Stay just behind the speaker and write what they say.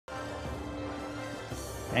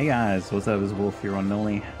Hey guys, what's up? It's Wolf here on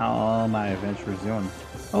Only. How are my adventures doing?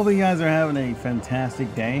 Hopefully you guys are having a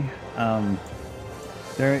fantastic day.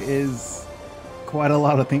 There is quite a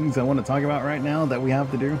lot of things I want to talk about right now that we have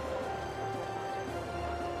to do.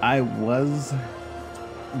 I was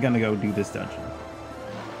gonna go do this dungeon.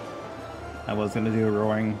 I was gonna do a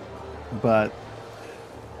roaring, but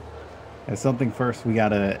as something first we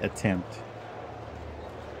gotta attempt.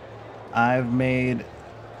 I've made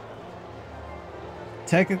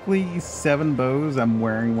technically 7 bows. I'm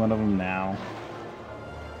wearing one of them now.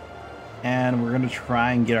 And we're going to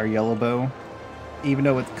try and get our yellow bow. Even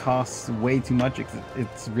though it costs way too much,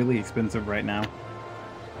 it's really expensive right now.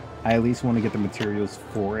 I at least want to get the materials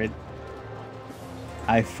for it.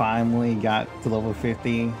 I finally got to level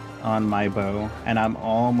 50 on my bow. And I'm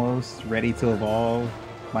almost ready to evolve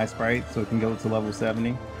my sprite so it can go to level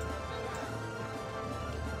 70.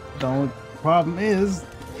 The only problem is,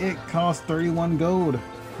 it costs 31 gold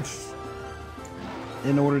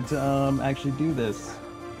in order to actually do this.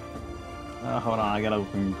 Hold on, I gotta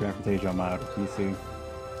open Grandfantasia on my PC.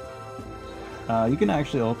 You can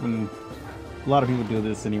actually open. A lot of people do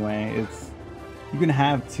this anyway. You can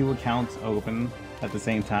have 2 accounts open at the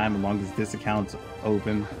same time, as long as this account's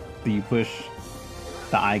open. Do you push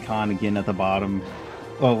the icon again at the bottom?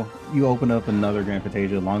 Well, you open up another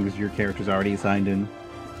Grandfantasia as long as your character's already signed in.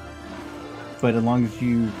 But as long as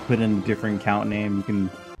you put in a different account name, you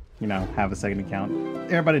can, have a second account.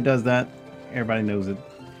 Everybody does that. Everybody knows it.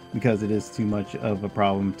 Because it is too much of a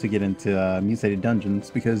problem to get into mutated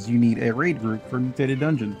dungeons. Because you need a raid group for mutated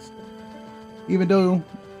dungeons. Even though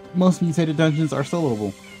most mutated dungeons are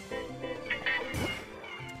soloable.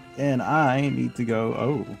 And I need to go...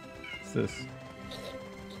 Oh, what's this?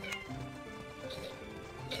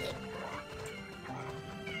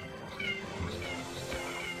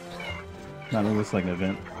 No, it looks like an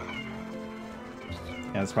event.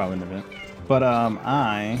 Yeah, it's probably an event. But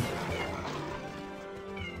I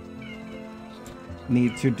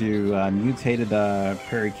need to do mutated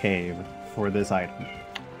prairie cave for this item.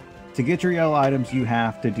 To get your yellow items, you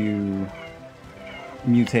have to do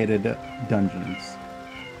mutated dungeons.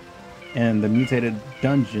 And the mutated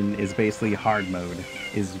dungeon is basically hard mode,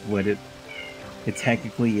 is what it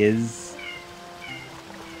technically is.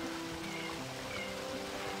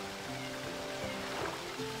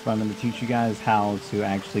 So I'm going to teach you guys how to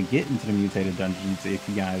actually get into the mutated dungeons if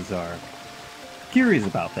you guys are curious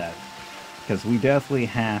about that. Because we definitely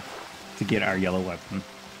have to get our yellow weapon.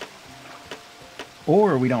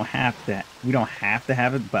 Or we don't have to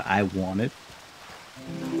have it, but I want it.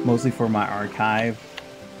 Mostly for my archive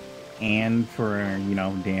and for,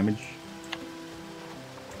 damage.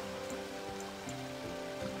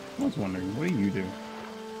 I was wondering, what do you do?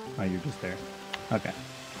 Oh, you're just there. Okay.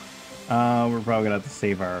 We're probably gonna have to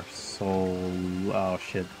save our soul. Oh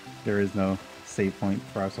shit, there is no save point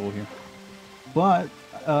for our soul here. But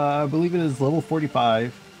I believe it is level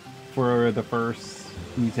 45 for the first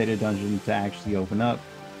mutated dungeon to actually open up.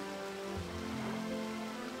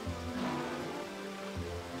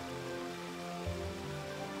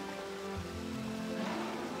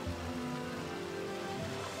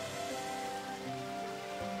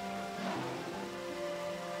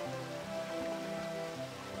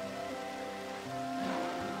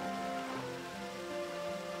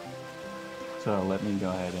 So let me go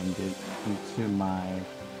ahead and get into my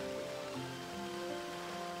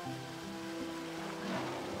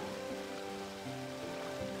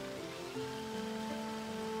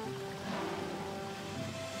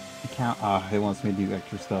account. It wants me to do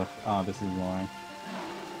extra stuff. This is annoying.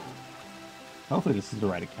 Hopefully this is the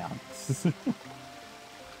right account.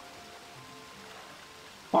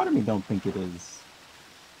 Part of me don't think it is.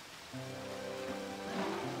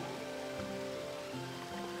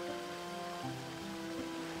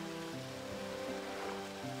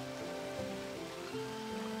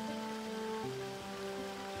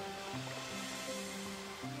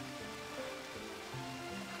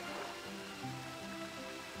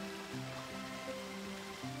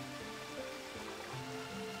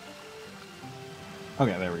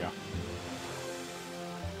 Okay, there we go.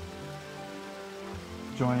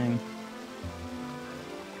 Joining.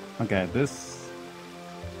 Okay, this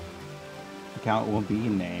account will be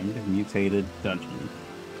named Mutated Dungeon.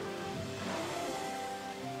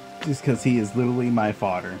 Just because he is literally my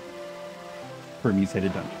fodder for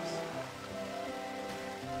Mutated Dungeons.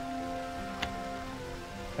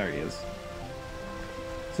 There he is.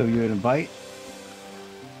 So you would invite.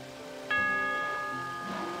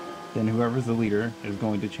 Then whoever's the leader is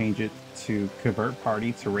going to change it to convert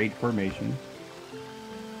party to raid formation.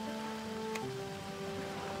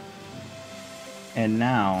 And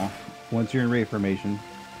now, once you're in raid formation,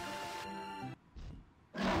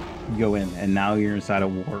 go in, and now you're inside a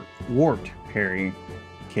warped Harry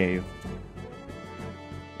cave.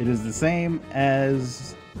 It is the same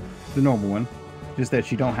as the normal one, just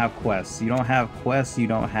that you don't have quests. You don't have quests, you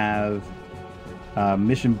don't have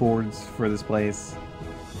mission boards for this place.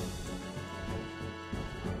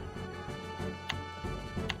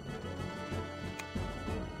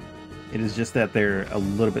 It is just that they're a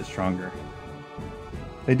little bit stronger.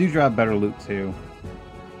 They do drop better loot too.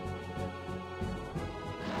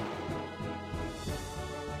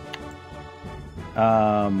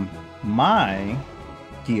 My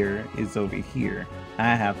gear is over here.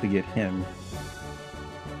 I have to get him.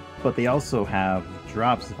 But they also have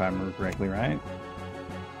drops, if I remember correctly, right?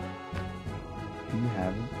 Do you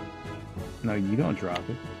have it? No, you don't drop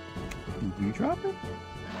it. Do you drop it?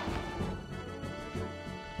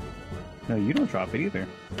 No, you don't drop it either.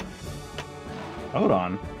 Hold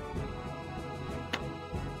on.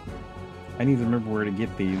 I need to remember where to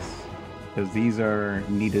get these, because these are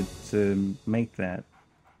needed to make that.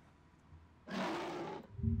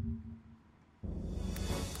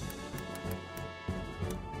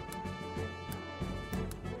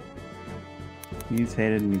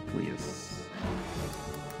 Mutated nucleus.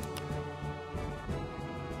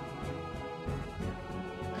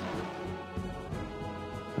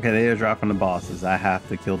 Okay, they are dropping the bosses. I have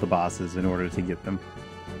to kill the bosses in order to get them.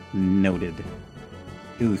 Noted.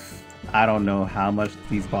 Oof. I don't know how much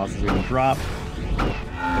these bosses are going to drop.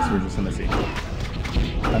 Guess we're just going to see.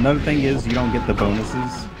 Another thing is you don't get the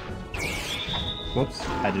bonuses. Whoops,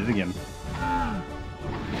 I did it again.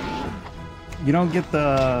 You don't get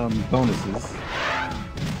the bonuses.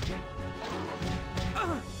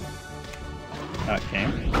 Okay.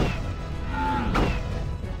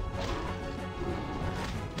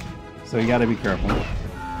 So you gotta be careful.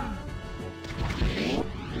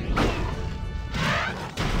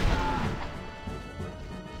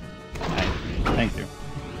 Thank you.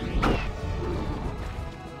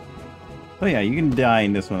 Oh yeah, you can die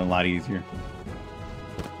in this one a lot easier.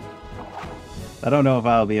 I don't know if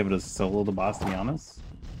I'll be able to solo the boss, to be honest.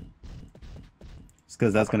 Just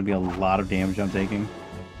because that's going to be a lot of damage I'm taking.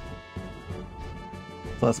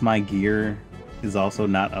 Plus my gear is also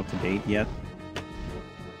not up to date yet.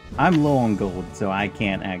 I'm low on gold, so I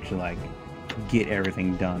can't actually, like, get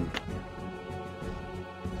everything done.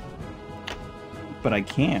 But I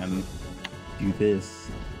can do this.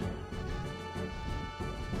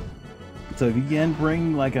 So if you can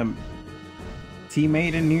bring, like, a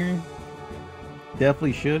teammate in here,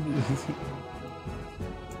 definitely should.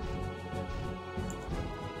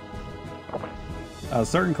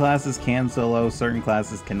 Certain classes can solo, certain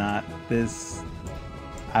classes cannot. This,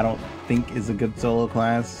 I don't think, is a good solo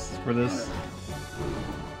class for this.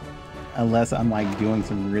 Unless I'm like doing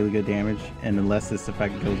some really good damage, and unless this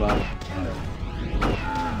effect goes off.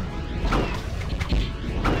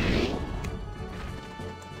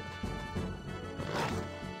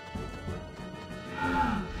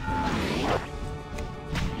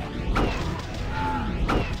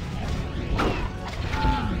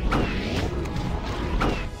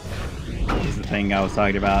 I was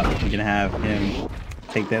talking about. We can have him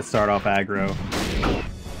take that start off aggro.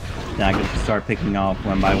 Then I can just start picking off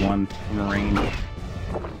one by one from the range.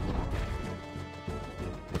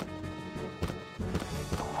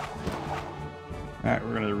 Alright,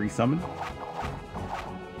 we're gonna resummon.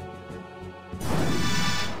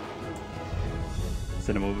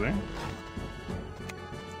 Send him over there.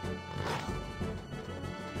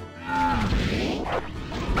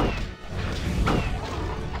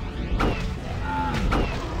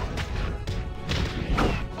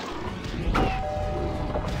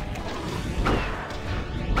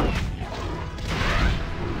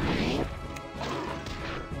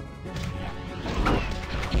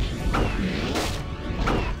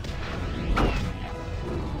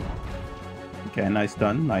 Okay, nice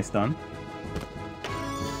done, nice done.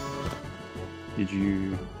 Did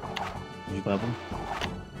you level?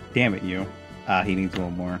 Damn it, you. Ah, he needs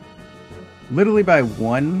one more. Literally by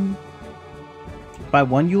one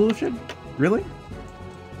you little shit? Really?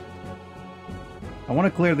 I want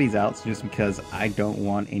to clear these out just because I don't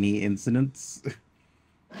want any incidents.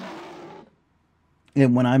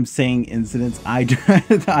 And when I'm saying incidents, I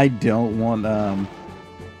don't want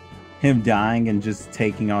him dying and just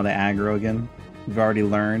taking all the aggro again. We've already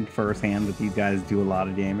learned firsthand that these guys do a lot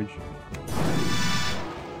of damage.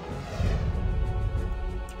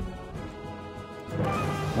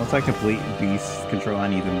 Once I complete beast control, I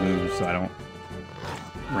need to move so I don't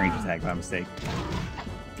range attack by mistake.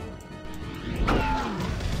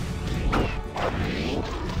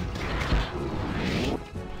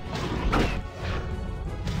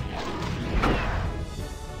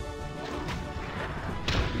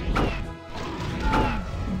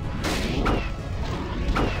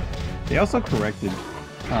 also corrected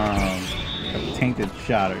a tainted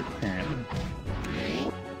shot apparently.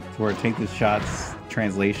 To where tainted shot's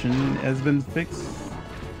translation has been fixed.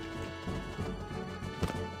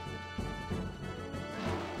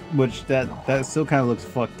 Which that still kind of looks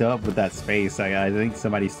fucked up with that space. I think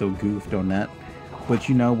somebody still goofed on that. But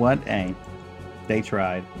you know what? Hey, they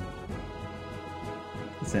tried.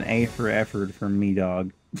 It's an A for effort from me,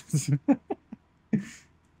 dog.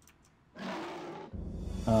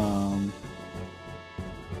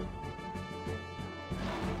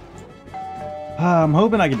 I'm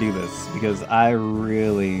hoping I can do this because I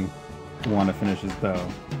really want to finish this bow.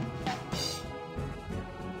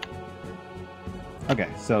 Okay,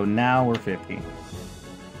 so now we're 50.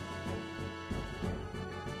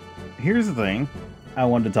 Here's the thing I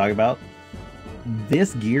wanted to talk about.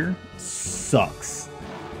 This gear sucks.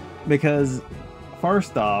 Because,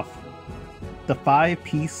 first off, the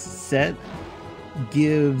 5-piece set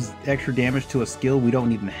gives extra damage to a skill we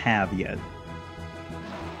don't even have yet.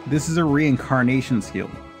 This is a reincarnation skill.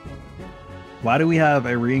 Why do we have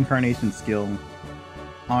a reincarnation skill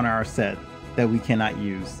on our set that we cannot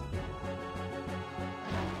use?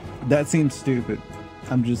 That seems stupid.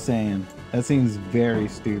 I'm just saying. That seems very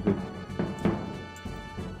stupid.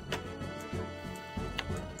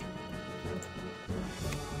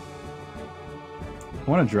 I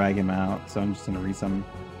want to drag him out, so I'm just going to resummon.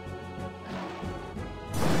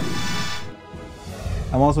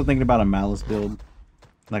 I'm also thinking about a Malice build.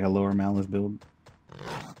 Like a lower Malice build.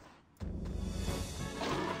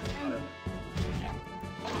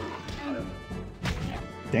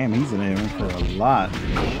 Damn, he's in there for a lot.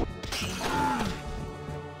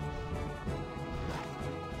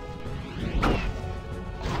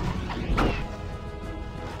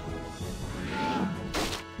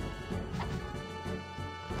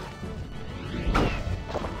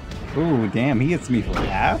 Ooh, damn, he hits me for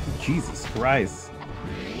half? Jesus Christ.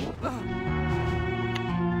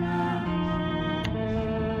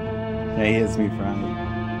 Yeah, he hits me for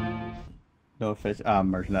half. No fish.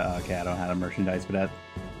 Merchandise. Okay, I don't have a merchandise for that.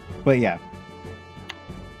 But yeah.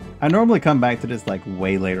 I normally come back to this like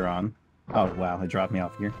way later on. Oh, wow, it dropped me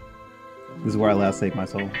off here. This is where I last saved my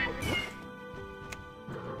soul.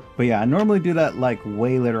 But yeah, I normally do that like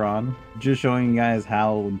way later on, just showing you guys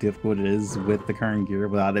how difficult it is with the current gear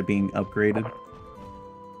without it being upgraded.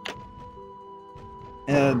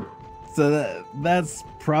 And so that's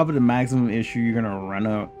probably the maximum issue you're gonna run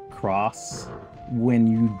across when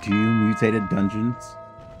you do mutated dungeons.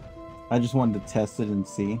 I just wanted to test it and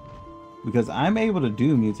see, because I'm able to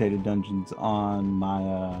do mutated dungeons on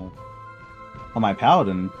my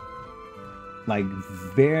paladin like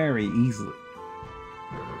very easily.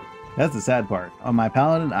 That's the sad part. On my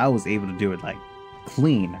paladin, I was able to do it like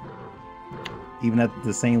clean, even at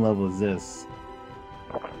the same level as this.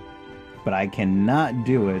 But I cannot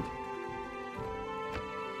do it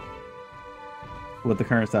with the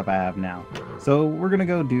current stuff I have now. So we're gonna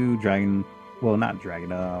go do dragon, well, not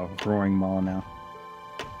dragon, roaring maw now.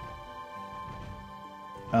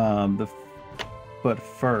 But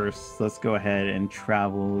first, let's go ahead and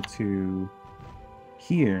travel to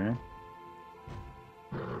here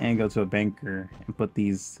and go to a banker and put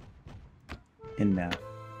these in now.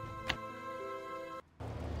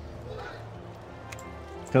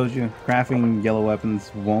 Told you, crafting yellow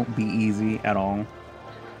weapons won't be easy at all.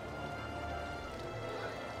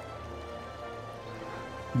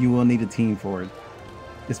 You will need a team for it,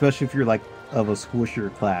 especially if you're like of a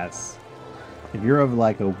squishier class. If you're of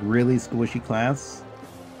like a really squishy class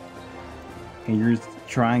and you're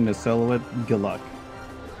trying to solo it, good luck.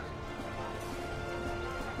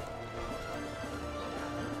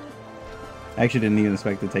 I actually didn't even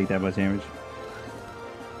expect to take that much damage.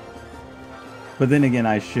 But then again,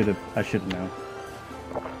 I should know.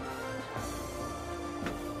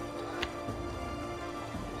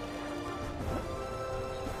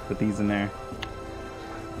 Put these in there.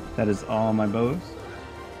 That is all my bows.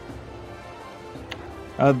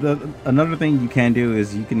 Another thing you can do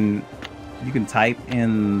is you can type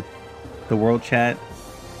in the world chat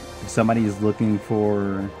if somebody is looking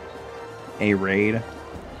for a raid.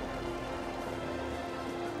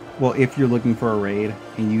 Well, if you're looking for a raid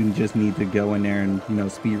and you just need to go in there and, you know,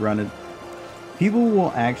 speed run it, people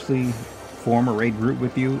will actually form a raid group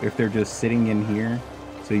with you if they're just sitting in here,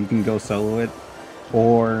 so you can go solo it,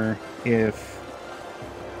 or if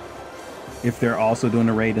they're also doing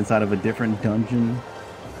a raid inside of a different dungeon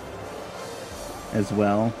as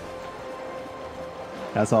well.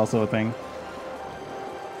 That's also a thing.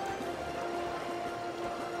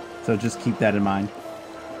 So just keep that in mind.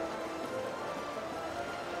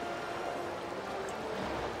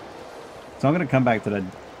 So I'm going to come back to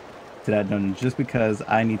to that dungeon just because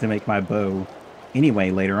I need to make my bow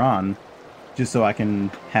anyway later on, just so I can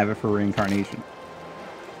have it for reincarnation.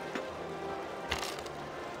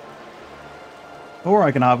 Or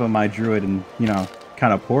I can hop on my druid and, you know,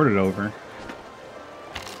 kind of port it over,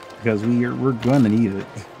 because we're gonna need it.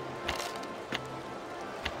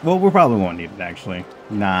 Well, we probably won't need it, actually.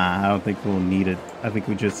 Nah, I don't think we'll need it. I think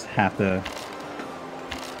we just have to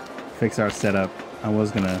fix our setup. I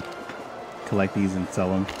was gonna collect these and sell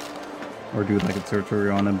them, or do like a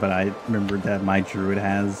tutorial on them, but I remembered that my druid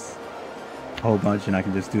has a whole bunch and I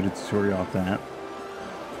can just do the tutorial off that.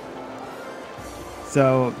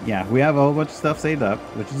 So yeah, we have a whole bunch of stuff saved up,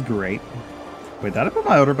 which is great. Wait, did I put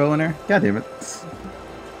my outer bow in there? God damn it.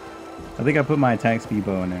 I think I put my attack speed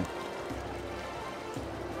bow in there.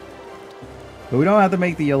 But we don't have to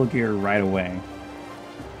make the yellow gear right away.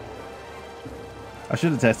 I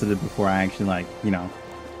should have tested it before I actually, like, you know,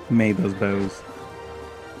 made those bows.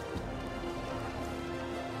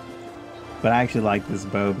 But I actually like this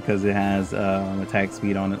bow because it has attack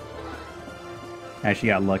speed on it. I actually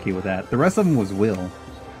got lucky with that. The rest of them was will.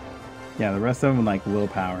 Yeah, the rest of them like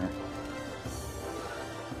willpower.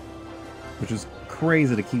 Which is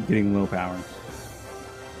crazy to keep getting willpower.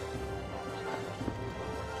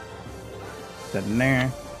 That in there.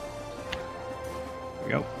 There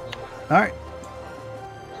we go. Alright.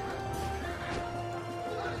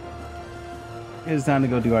 It's time to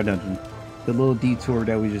go do our dungeon. The little detour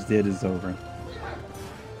that we just did is over.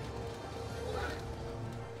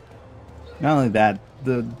 Not only that,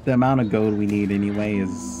 the amount of gold we need anyway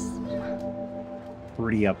is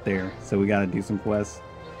pretty up there. So we gotta do some quests.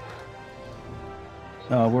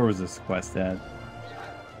 Oh, where was this quest at?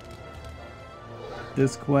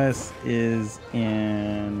 This quest is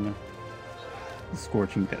in the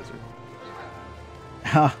Scorching Desert.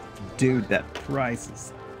 Ha! Dude, that price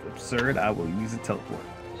is absurd. I will use a teleport.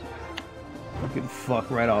 Fucking fuck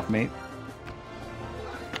right off, mate.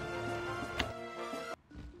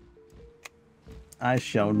 I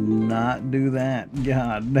shall not do that.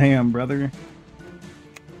 God damn, brother.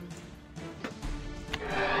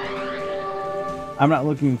 I'm not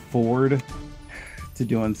looking forward to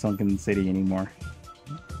doing Sunken City anymore.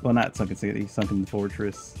 Well, not Sunken City, Sunken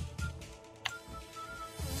Fortress.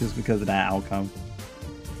 Just because of that outcome.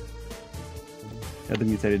 At the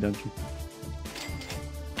Mutated Dungeon.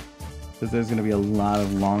 Because there's going to be a lot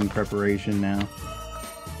of long preparation now.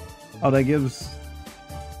 Oh, that gives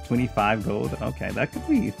 25 gold. Okay, that could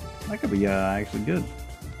be actually good.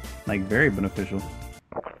 Like, very beneficial.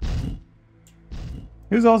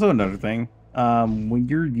 Here's also another thing. When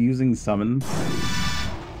you're using summons,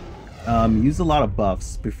 use a lot of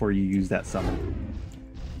buffs before you use that summon.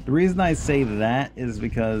 The reason I say that is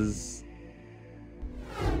because,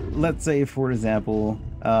 let's say for example,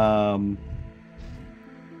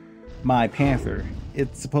 my Panther,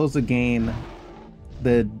 it's supposed to gain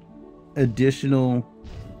the additional,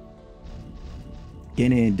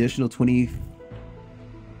 gain an additional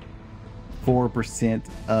 24%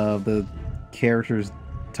 of the character's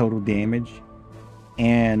total damage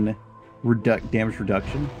and damage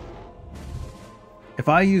reduction. If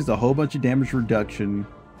I used a whole bunch of damage reduction,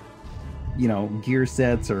 you know, gear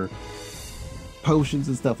sets or potions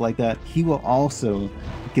and stuff like that, he will also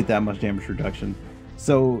get that much damage reduction.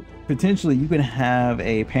 So potentially you can have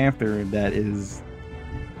a Panther that is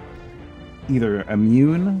either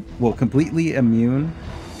immune, well, completely immune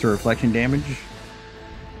to reflection damage,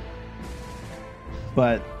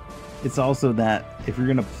 but it's also that if you're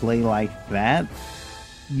gonna play like that,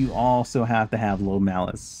 you also have to have low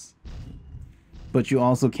malice. But you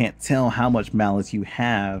also can't tell how much malice you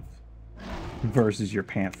have versus your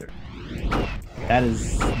Panther. That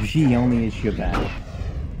is the only issue of that.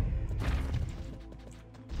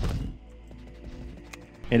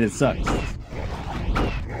 And it sucks.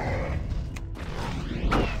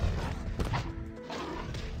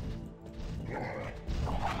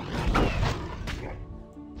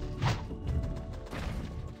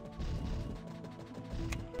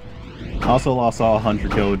 I also lost all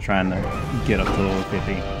 100 gold trying to get up to level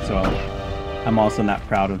 50, so I'm also not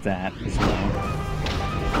proud of that as well.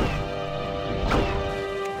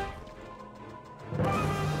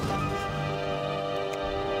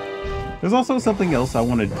 There's also something else I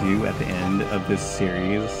want to do at the end of this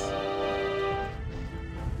series.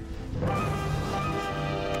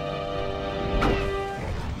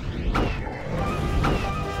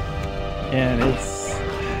 And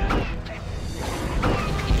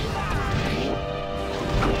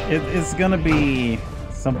it's gonna be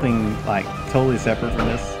something like totally separate from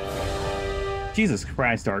this. Jesus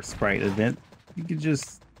Christ, Dark Sprite event. You could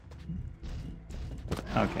just...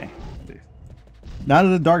 Okay. Now that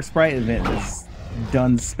the Dark Sprite event is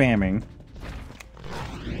done spamming.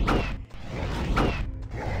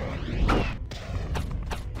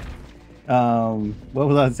 What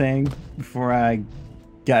was I saying before I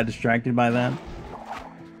got distracted by that?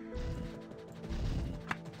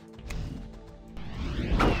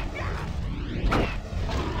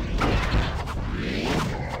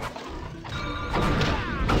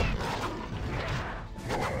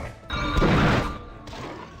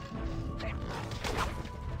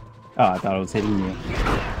 Oh, I thought I was hitting you.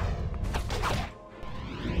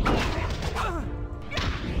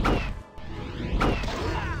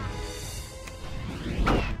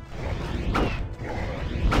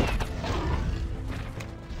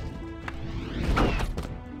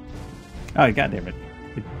 Oh, god damn it.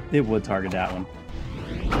 It would target that one.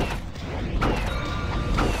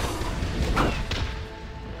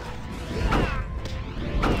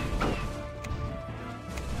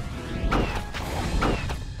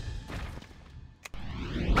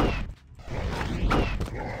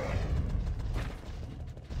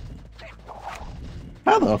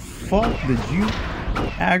 How the fuck did you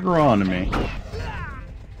aggro onto me?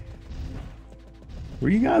 Were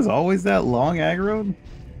you guys always that long aggroed?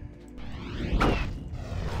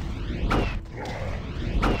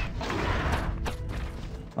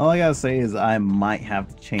 All I gotta say is I might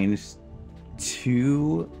have to change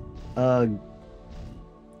to a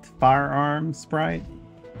firearm sprite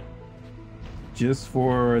just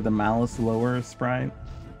for the Malice lower sprite.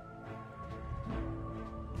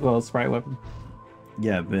 Well, sprite weapon.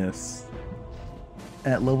 Yeah, this.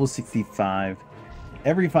 At level 65,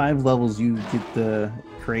 every 5 levels you get to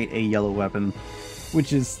create a yellow weapon,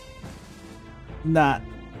 which is not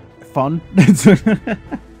fun.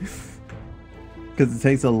 Because it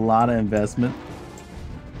takes a lot of investment.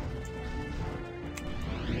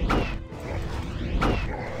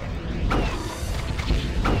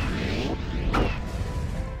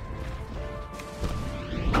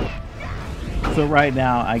 So right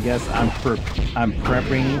now, I guess I'm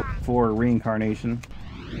prepping for reincarnation,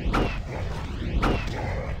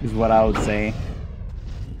 is what I would say.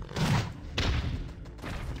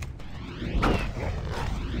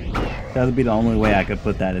 That would be the only way I could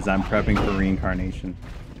put that, is I'm prepping for reincarnation.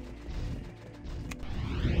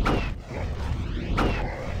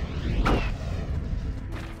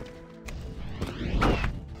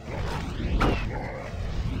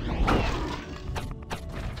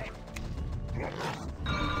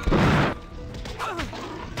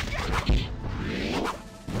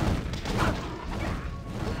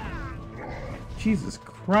 Jesus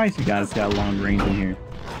Christ, you guys got long range in here.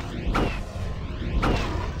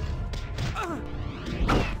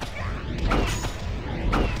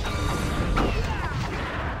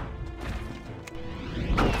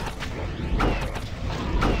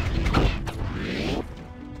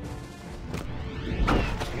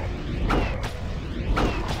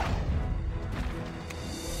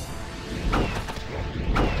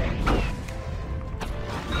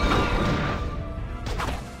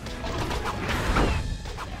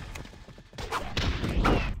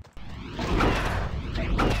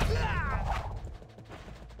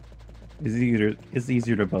 It's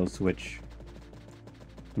easier to bow switch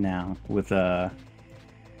now with the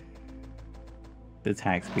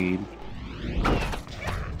attack speed.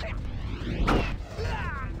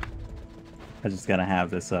 I just gotta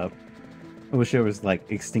have this up. I wish there was like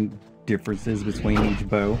distinct differences between each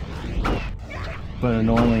bow, but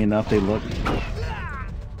annoyingly enough they look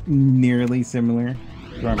nearly similar.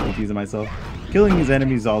 So I'm confusing myself. Killing these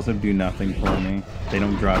enemies also do nothing for me. They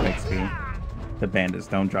don't drop XP. The bandits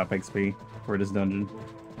don't drop XP for this dungeon.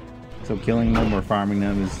 So killing them or farming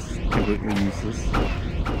them is completely useless.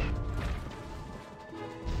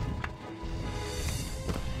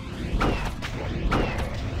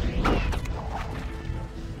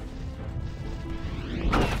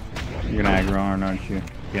 You're gonna aggro on, aren't you?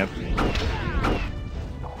 Yep.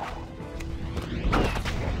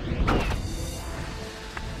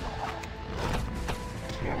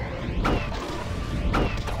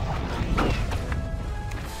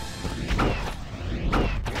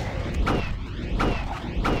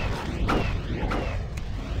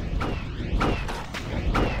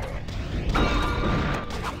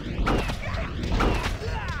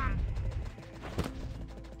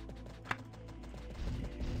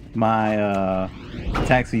 My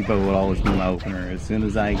attack speed bow will always be my opener. As soon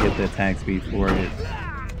as I get the attack speed for it,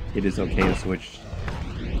 it is okay to switch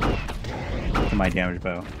to my damage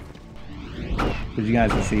bow. As you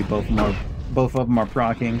guys can see, both of them are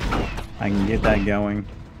proccing. I can get that going.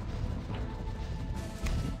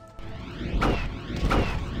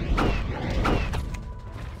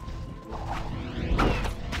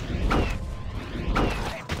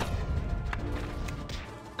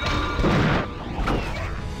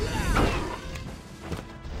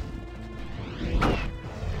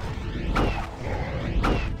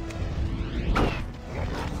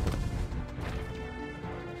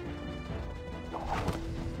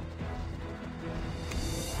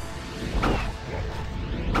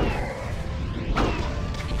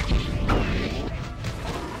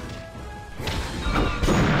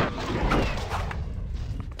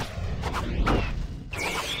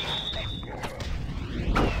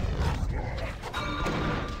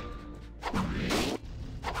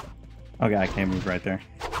 Okay, I can't move right there.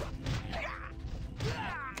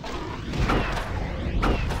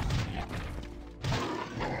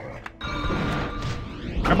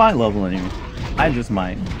 I might level in here. I just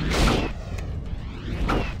might.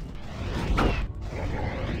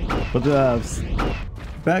 But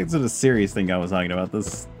back to the serious thing I was talking about.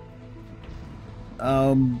 This,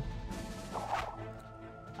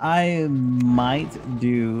 I might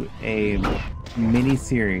do a mini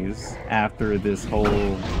series after this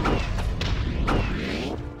whole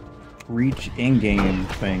reach in-game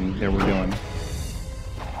thing that we're doing,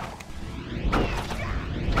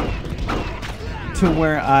 to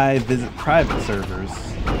where I visit private servers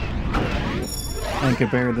and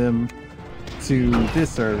compare them to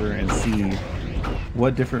this server and see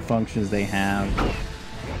what different functions they have,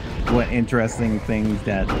 what interesting things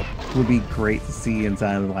that would be great to see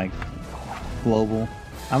inside of like global.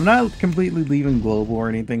 I'm not completely leaving global or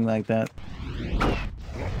anything like that,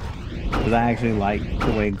 because I actually like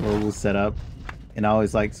the way global's set up and I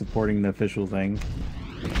always like supporting the official thing.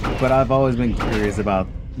 But I've always been curious about,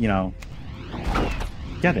 you know,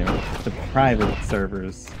 the private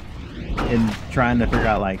servers and trying to figure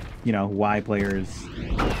out, like, you know, why players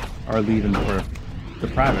are leaving for the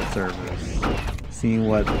private servers, seeing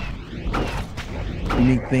what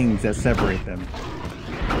unique things that separate them.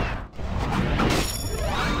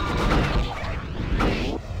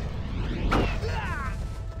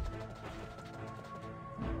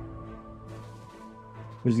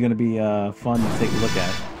 Which is going to be fun to take a look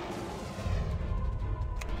at.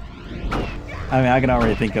 I mean, I can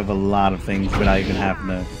already think of a lot of things without even having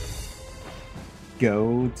to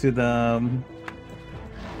go to the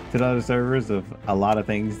other servers, of a lot of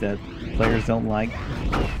things that players don't like.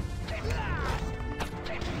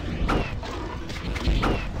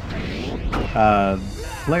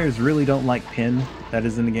 Players really don't like pin that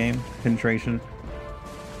is in the game, penetration.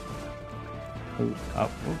 Oh,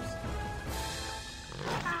 whoops.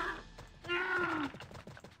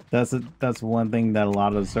 That's one thing that a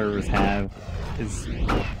lot of the servers have, is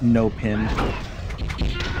no pin.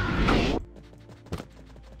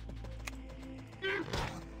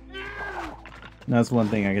 That's one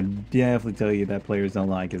thing I can definitely tell you that players don't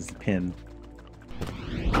like, is pin.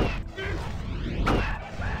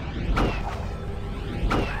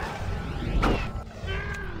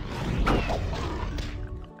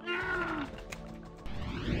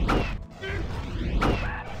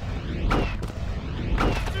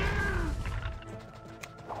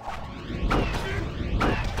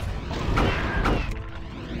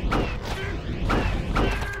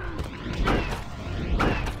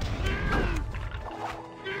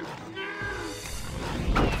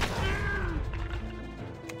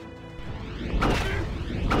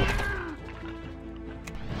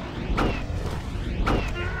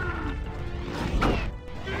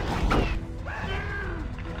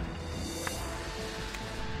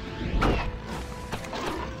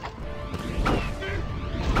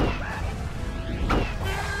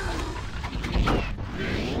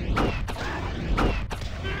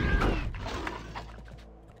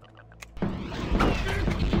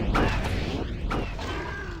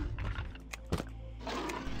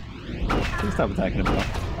 Stop attacking him.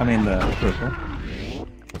 I mean the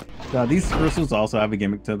crystal. These crystals also have a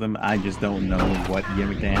gimmick to them. I just don't know what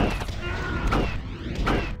gimmick they have.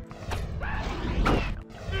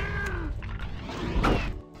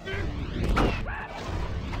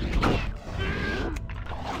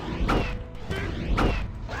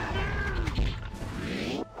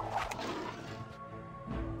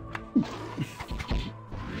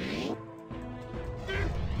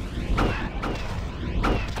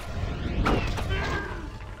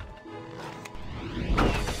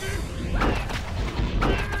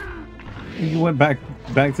 You went back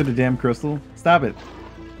to the damn crystal? Stop it.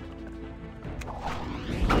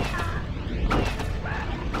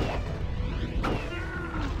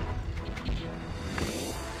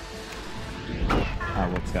 Ah,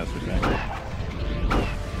 whoops, gotta switch back.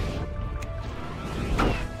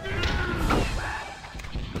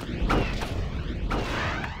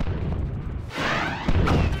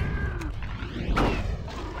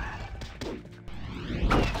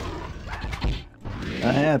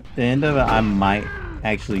 At the end of it, I might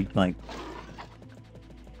actually like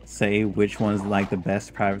say which one's like the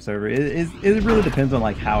best private server. It really depends on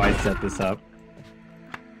like how I set this up.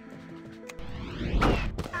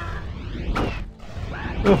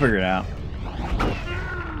 We'll figure it out.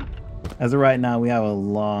 As of right now, we have a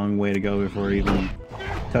long way to go before we even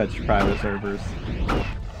touch private servers.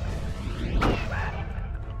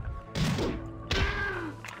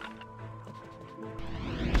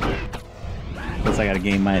 Plus I gotta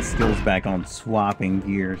gain my skills back on swapping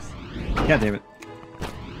gears. God damn it.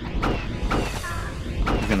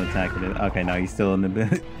 He's gonna attack it. Okay, no, he's still in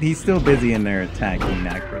the he's still busy in there attacking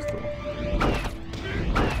that crystal.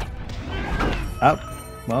 Oh,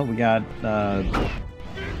 well, we got the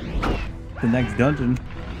next dungeon.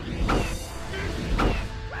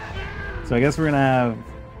 So I guess we're gonna have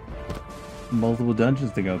multiple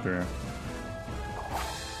dungeons to go through.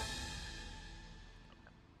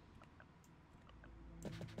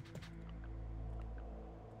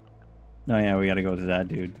 Oh yeah, we gotta go to that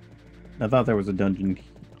dude. I thought there was a dungeon,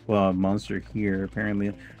 well, a monster here,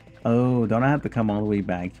 apparently. Oh, don't I have to come all the way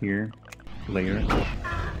back here later?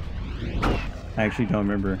 I actually don't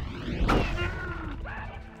remember.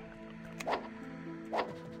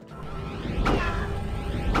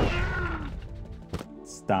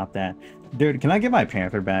 Stop that. Dude, can I get my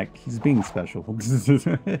panther back? He's being special.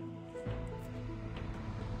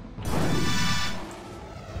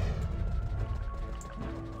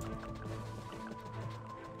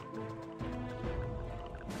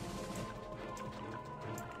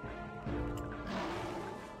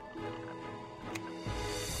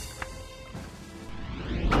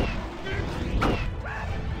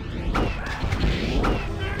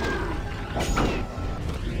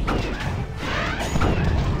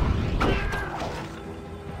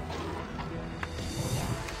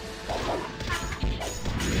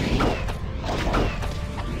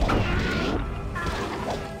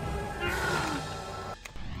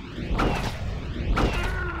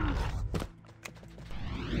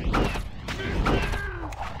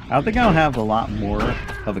 I think I'll have a lot more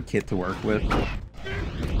of a kit to work with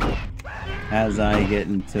as I get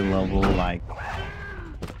into level, like,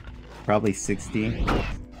 probably 60.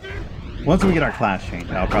 Once we get our class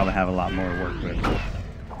change, I'll probably have a lot more to work with.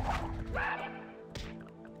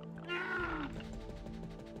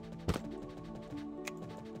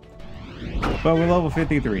 But we're level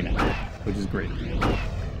 53 now, which is great.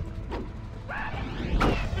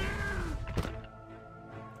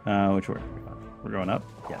 Which way? We're going up?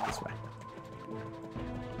 Yeah, this way.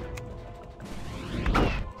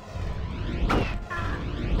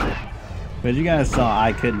 But you guys saw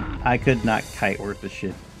I could not kite worth the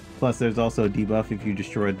shit. Plus there's also a debuff if you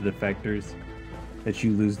destroy the defectors that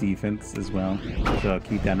you lose defense as well. So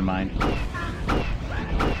keep that in mind.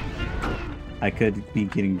 I could be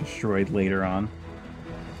getting destroyed later on.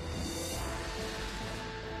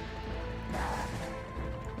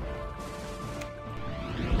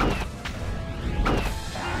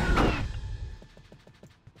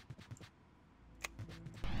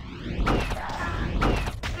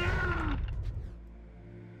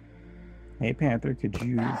 Hey Panther, could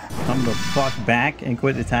you come the fuck back and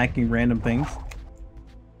quit attacking random things?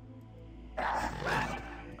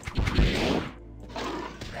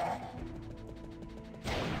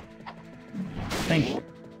 Thank you.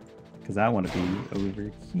 Because I want to be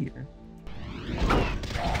over here.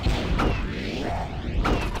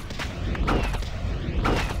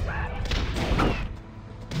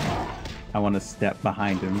 I want to step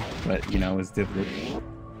behind him, but you know, it's difficult.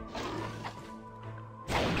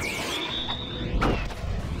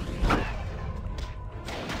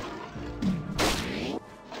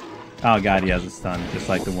 Oh god, he has a stun, just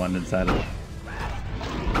like the one inside of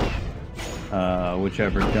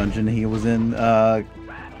whichever dungeon he was in.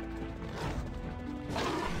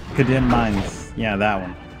 Condemned Mines. Yeah, that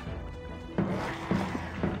one.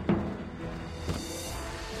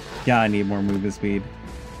 Yeah, I need more movement speed.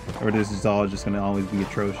 Or this is all just gonna always be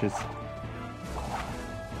atrocious.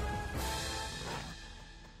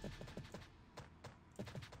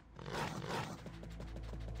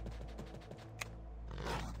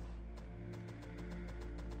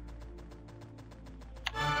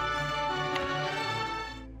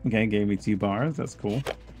 Okay, gave me 2 bars. That's cool.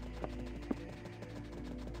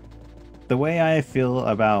 The way I feel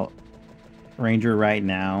about Ranger right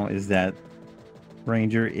now is that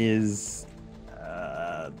Ranger is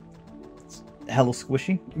hella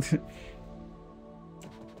squishy.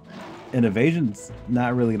 And evasion's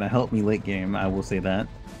not really gonna help me late game, I will say that.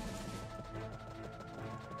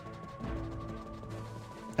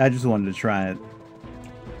 I just wanted to try it.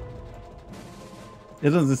 It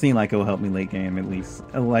doesn't seem like it'll help me late game, at least.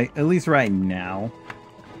 At least right now.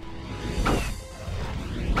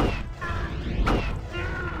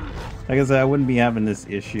 Like I said, I wouldn't be having this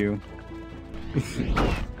issue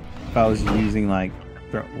if I was using like...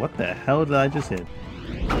 What the hell did I just hit?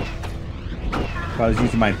 If I was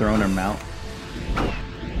using my throne or mount.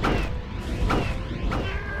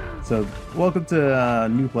 So, welcome to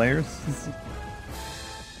new players.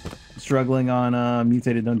 Struggling on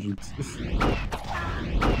mutated dungeons.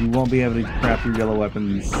 You won't be able to craft your yellow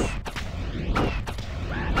weapons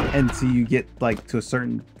until you get like to a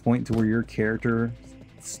certain point to where your character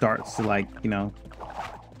starts to like, you know,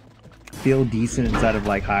 feel decent inside of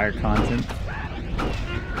like higher content.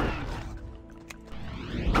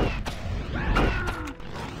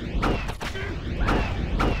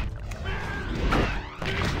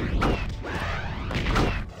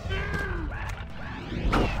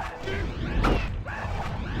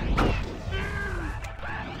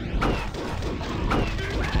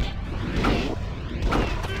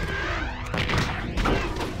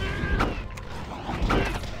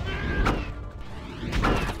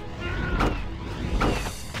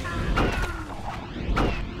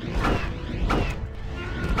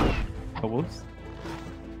 Whoops.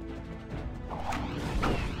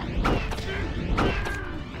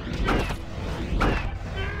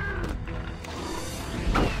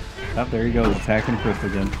 Oh, there he goes, attacking Chris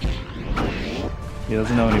again. He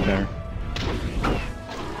doesn't know any better.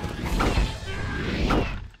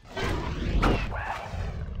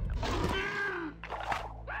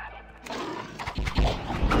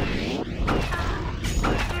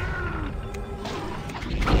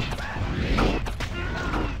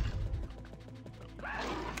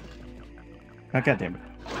 Oh, God damn it.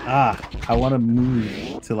 Ah, I want to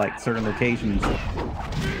move to like certain locations,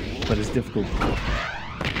 but it's difficult.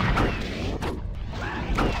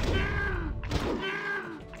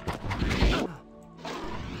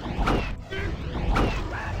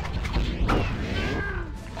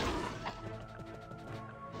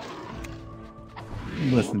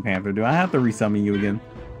 Listen, Panther, do I have to resummon you again?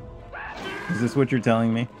 Is this what you're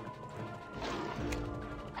telling me?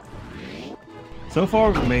 So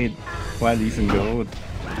far, we've made quite a decent go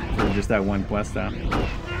for just that one quest out.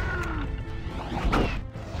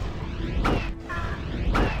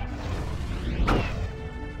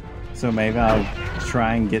 So maybe I'll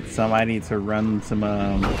try and get somebody to run some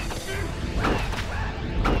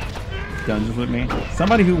dungeons with me.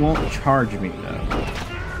 Somebody who won't charge me though.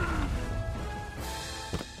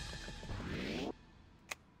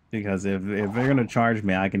 Because if they're gonna charge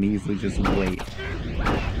me, I can easily just wait.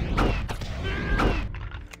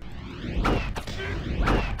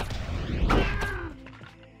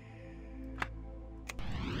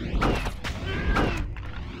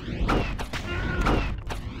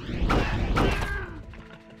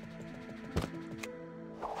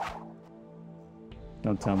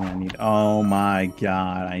 Don't tell me I need... Oh my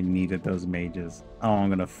god, I needed those mages. Oh, I'm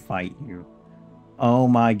gonna fight you. Oh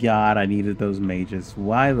my god, I needed those mages.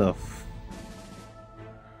 Why the f...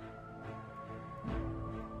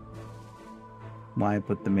 Why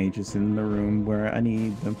put the mages in the room where I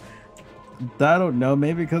need them? I don't know,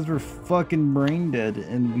 maybe because we're fucking brain dead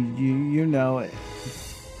and we, you know,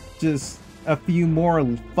 just a few more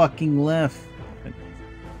fucking left.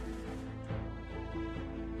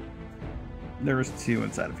 There was 2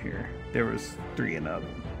 inside of here. There was 3 in the other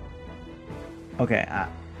one. Okay,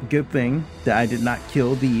 good thing that I did not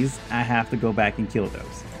kill these. I have to go back and kill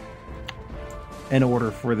those in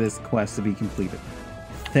order for this quest to be completed.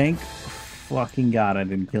 Thank fucking god I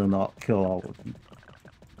didn't kill all of them.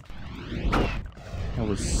 That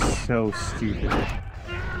was so stupid.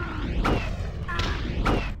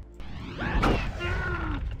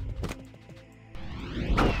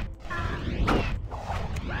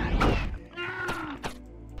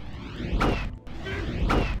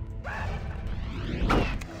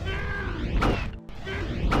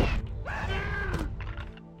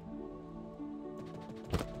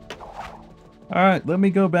 Alright, let me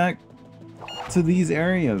go back to these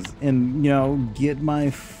areas and, you know, get my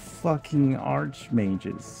fucking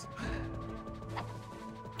archmages.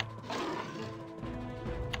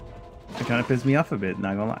 It kind of pissed me off a bit,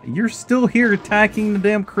 not gonna lie. You're still here attacking the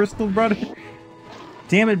damn crystal, brother?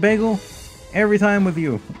 Damn it, Bagel. Every time with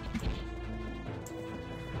you.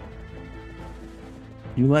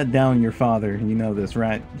 You let down your father, you know this,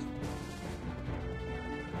 right?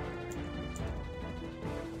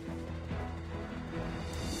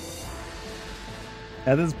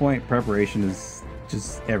 At this point, preparation is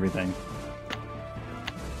just everything.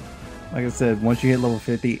 Like I said, once you hit level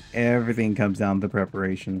 50, everything comes down to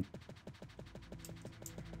preparation.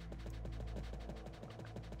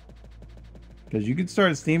 Because you can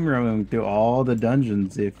start steamrolling through all the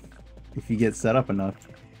dungeons if you get set up enough.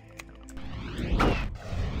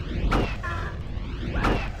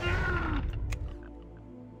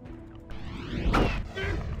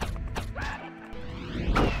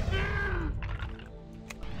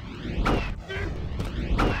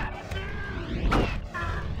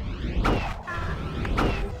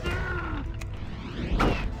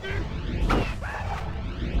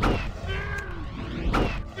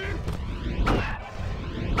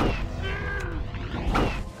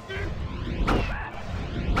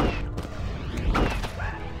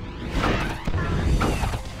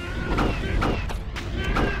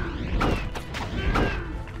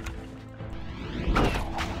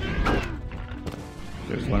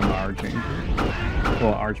 There's one of my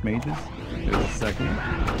archmages. There's the second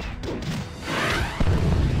one.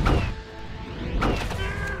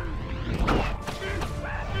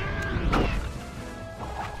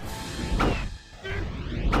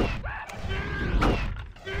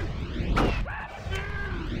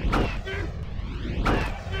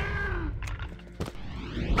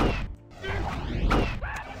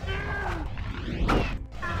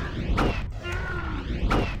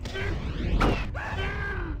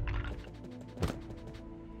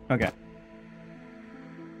 Okay.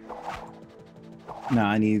 Now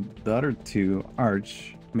I need the other two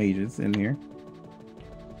arch mages in here.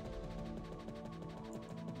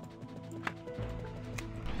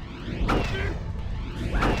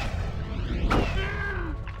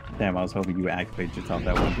 Damn, I was hoping you would activate just off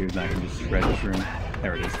that one dude and I can just shred this room.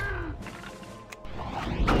 There it is.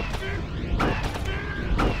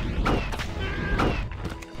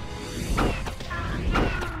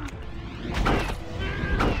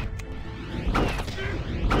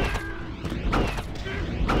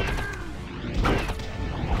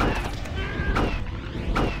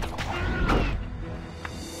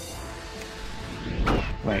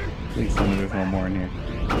 Wait, please tell me there's one more in here.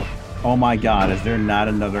 Oh my god, is there not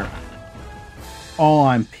another... Oh,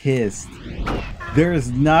 I'm pissed.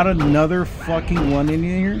 There's not another fucking one in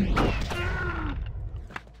here?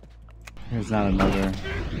 There's not another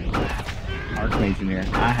Archmage in here.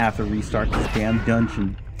 I have to restart this damn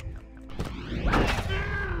dungeon.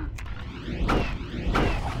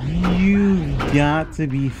 You've got to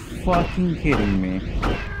be fucking kidding me.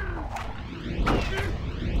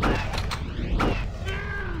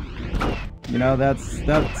 You know,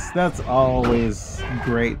 that's always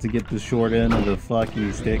great to get the short end of the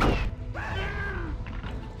fucking stick.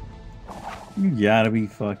 You gotta be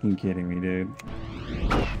fucking kidding me, dude.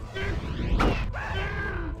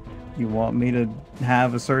 You want me to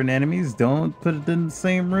have a certain enemies? Don't put it in the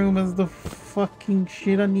same room as the fucking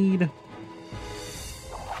shit I need.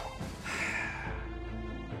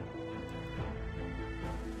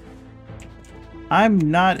 I'm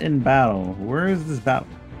not in battle. Where is this battle?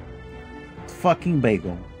 Fucking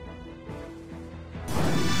bagel.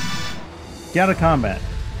 Get out of combat.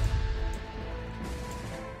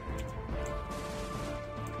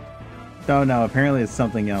 Oh no, apparently it's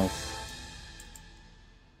something else.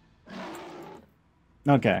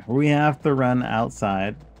 Okay, we have to run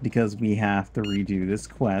outside because we have to redo this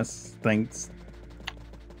quest thanks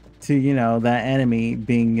to, you know, that enemy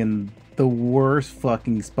being in the worst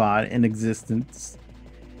fucking spot in existence.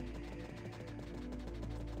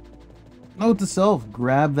 Note to self,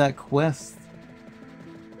 grab that quest.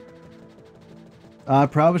 I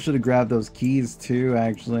probably should have grabbed those keys too,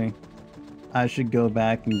 actually. I should go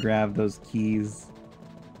back and grab those keys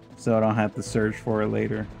so I don't have to search for it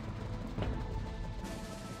later.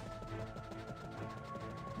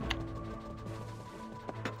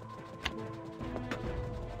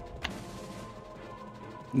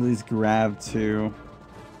 At least grab two.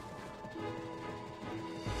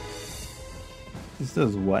 This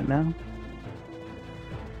does what now?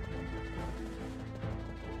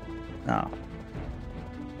 Oh.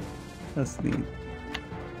 That's neat.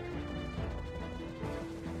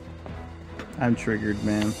 I'm triggered,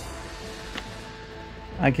 man.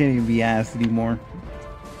 I can't even be asked anymore.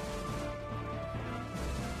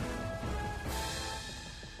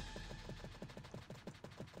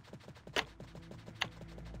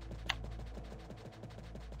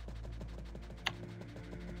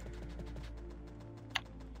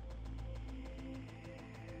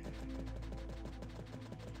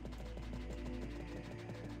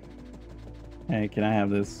 Hey, can I have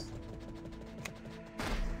this?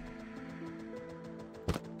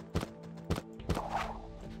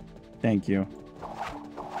 Thank you.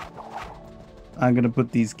 I'm gonna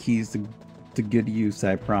put these keys to good use,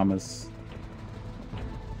 I promise.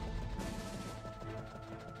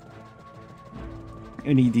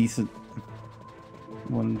 Any decent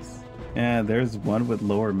ones? Yeah, there's one with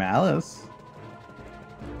lower malice.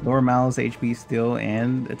 Lower malice, HP steal,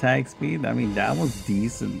 and attack speed. I mean, that one's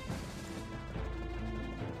decent.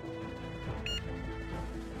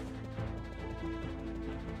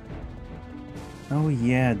 Oh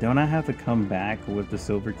yeah, don't I have to come back with the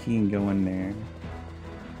silver key and go in there?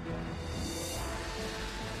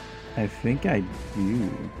 I think I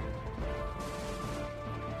do.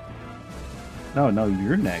 No,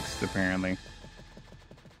 you're next, apparently.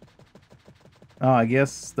 Oh, I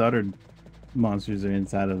guess the other monsters are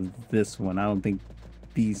inside of this one. I don't think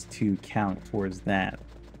these two count towards that.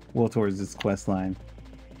 Well, towards this quest line.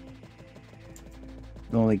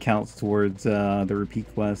 It only counts towards the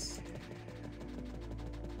repeat quests.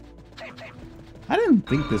 I didn't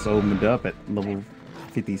think this opened up at level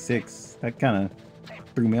 56. That kind of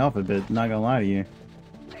threw me off a bit, not gonna lie to you.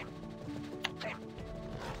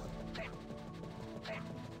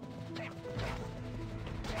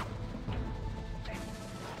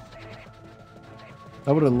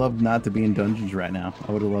 I would have loved not to be in dungeons right now.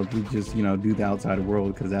 I would have loved to just, you know, do the outside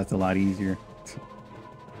world, because that's a lot easier.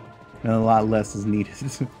 And a lot less is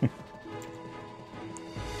needed.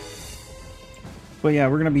 But yeah,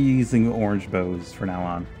 we're going to be using orange bows from now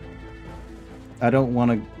on. I don't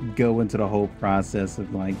want to go into the whole process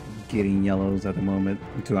of like getting yellows at the moment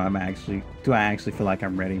until I actually feel like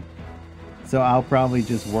I'm ready. So I'll probably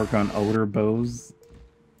just work on older bows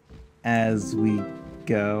as we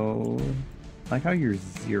go. Like how you're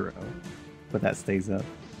 0, but that stays up.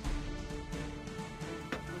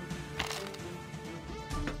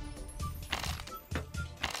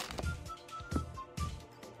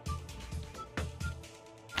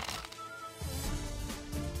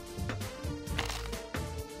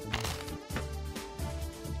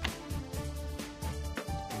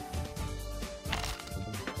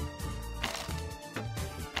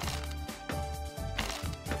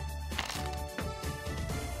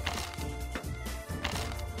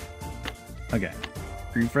 Okay,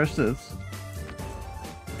 refresh this.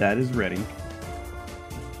 That is ready.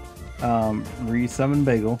 Resummon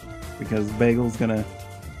Bagel, because Bagel's gonna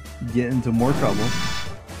get into more trouble.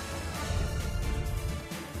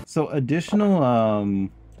 So additional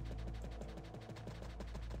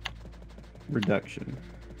reduction.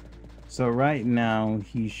 So right now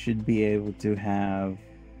he should be able to have,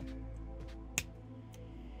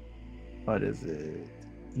 what is it?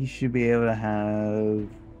 He should be able to have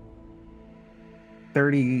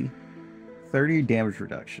 30 damage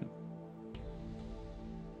reduction.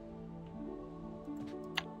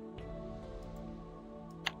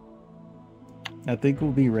 I think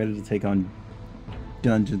we'll be ready to take on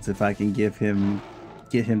dungeons if I can get him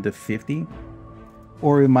to 50.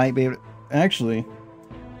 Or we might be able to, actually,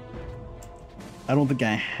 I don't think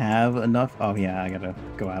I have enough. Oh yeah, I gotta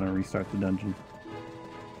go out and restart the dungeon.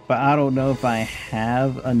 But I don't know if I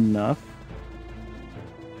have enough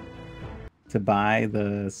to buy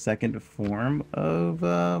the second form of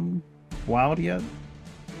Wild yet.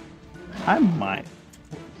 I might.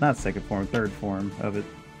 Not second form, third form of it.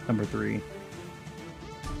 Number 3.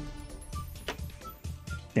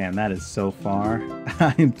 Damn, that is so far.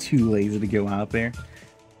 I am too lazy to go out there.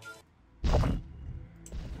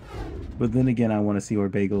 But then again, I want to see where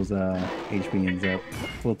Bagel's HP ends up.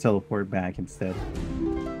 We'll teleport back instead.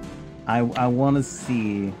 I want to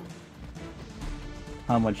see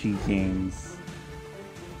how much he gains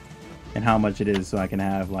and how much it is, so I can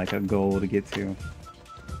have like a goal to get to.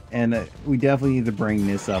 And we definitely need to bring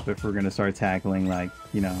this up if we're going to start tackling, like,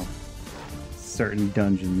 you know, certain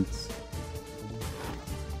dungeons,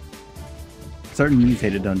 certain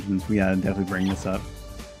mutated dungeons. We gotta definitely bring this up.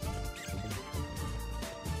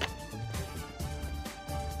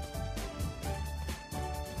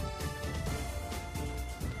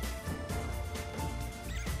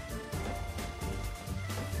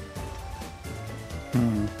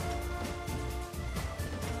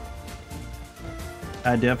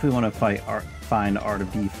 I definitely want to find Art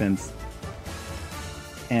of Defense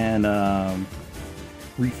and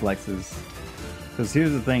reflexes, because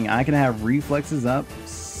here's the thing: I can have reflexes up,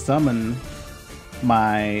 summon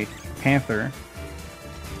my Panther,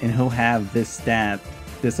 and he'll have this stat,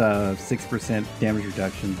 this 6% damage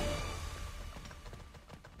reduction.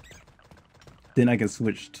 Then I can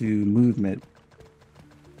switch to movement,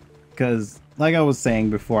 because like I was saying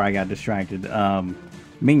before I got distracted,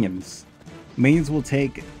 minions will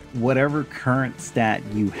take whatever current stat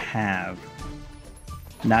you have,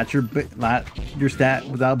 not your stat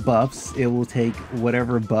without buffs. It will take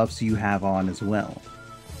whatever buffs you have on as well.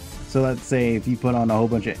 So let's say if you put on a whole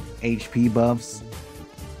bunch of HP buffs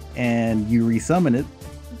and you resummon it,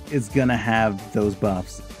 it's gonna have those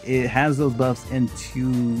buffs. It has those buffs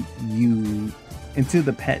until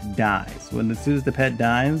the pet dies. As soon as the pet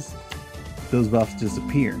dies, those buffs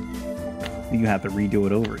disappear. You have to redo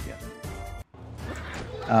it over again.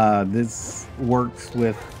 This works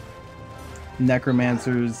with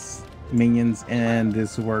necromancers, minions, and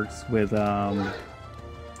this works with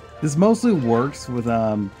this mostly works with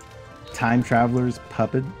time travelers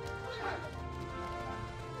puppet.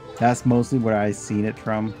 That's mostly where I've seen it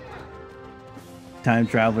from. Time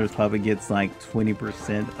traveler's puppet gets like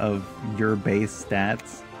 20% of your base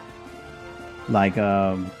stats, like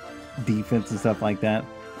defense and stuff like that.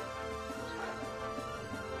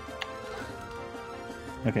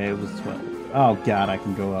 Okay, it was 12. Oh god, I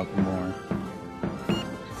can go up more.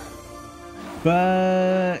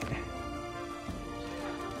 But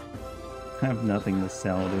I have nothing to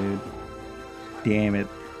sell, dude. Damn it.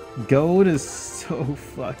 Gold is so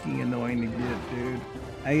fucking annoying to get, dude.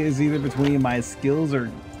 It's either between my skills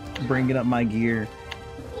or bringing up my gear.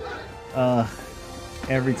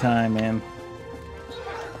 Every time, man.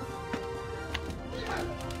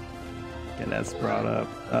 Yeah, that's brought up.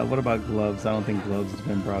 What about gloves? I don't think gloves has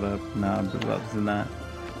been brought up. No, gloves are not.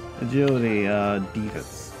 Agility,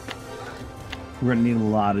 defense. We're gonna need a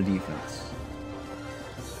lot of defense.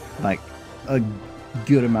 Like, a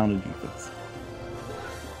good amount of defense.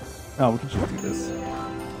 Oh, we can just do this.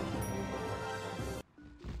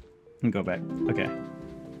 And go back. Okay.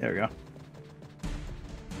 There we go.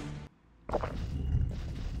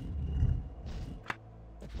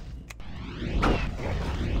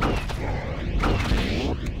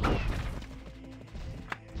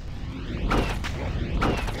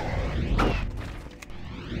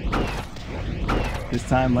 This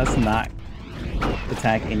time, let's not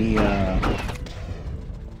attack any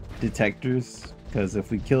detectors, because if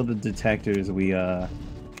we kill the detectors, we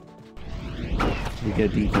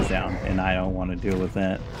get defense down, and I don't want to deal with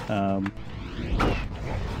that.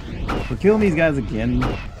 We're killing these guys again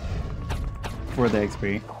for the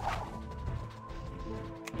XP.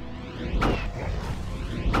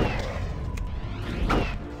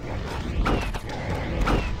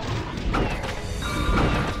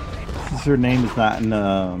 Since her name is not in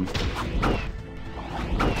the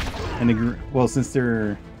well, since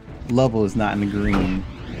their level is not in the green,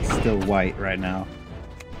 it's still white right now.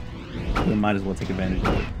 We might as well take advantage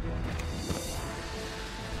of it.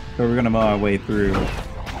 So we're gonna mow our way through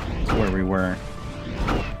to where we were.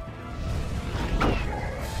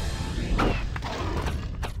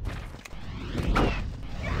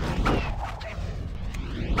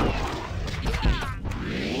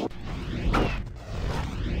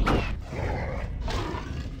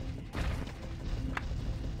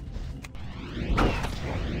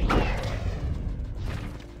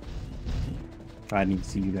 I need to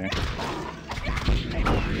see you there.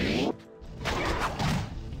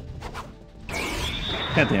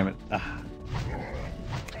 God damn it. Ugh.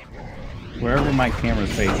 Wherever my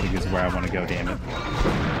camera's facing is where I want to go, damn it.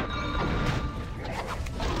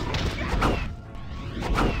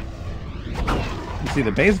 You see,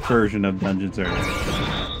 the base version of dungeons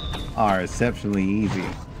are exceptionally easy.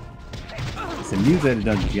 It's the mutated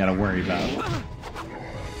dungeons you gotta worry about.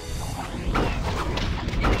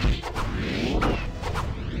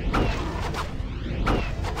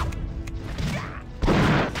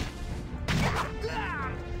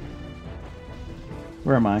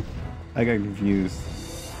 Where am I? I got confused.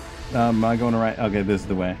 Am I going right? Okay, this is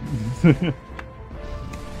the way.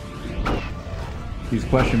 These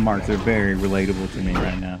question marks are very relatable to me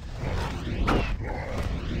right now.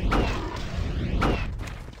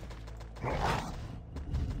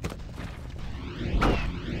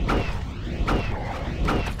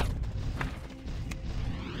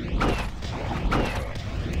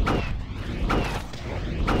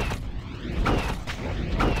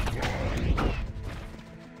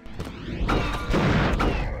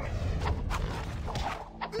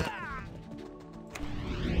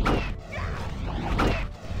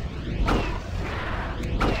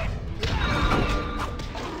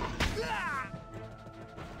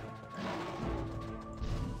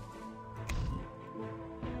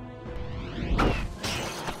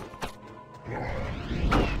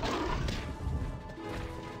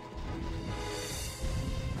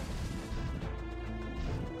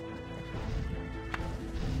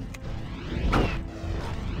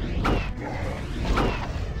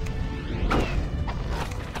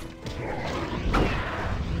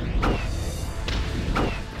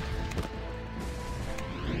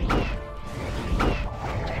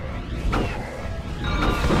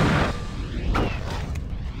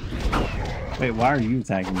 Wait, why are you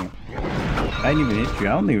attacking me? I didn't even hit you.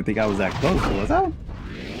 I don't even think I was that close, was I?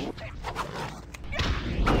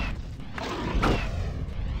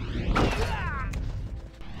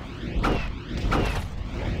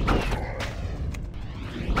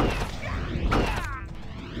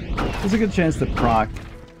 There's a good chance to proc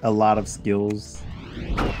a lot of skills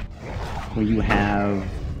when you have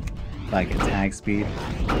like attack speed.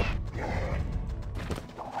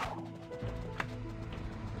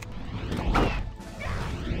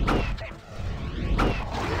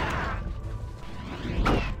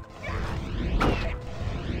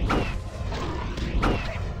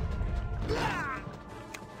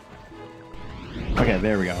 Okay,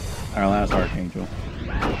 there we go. Our last Archangel.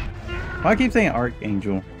 Why I keep saying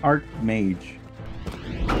Archangel? Archmage.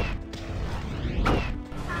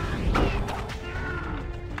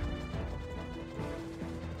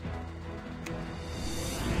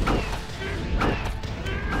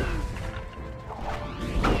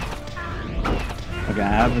 I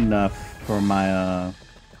have enough for my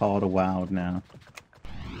Call to Wild now.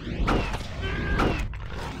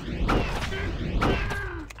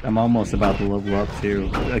 I'm almost about to level up too,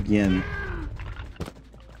 again.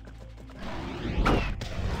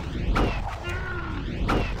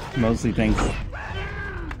 Mostly thanks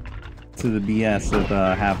to the BS of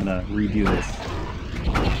having to redo this.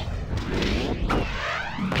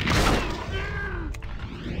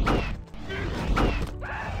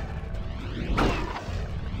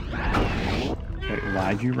 Wait,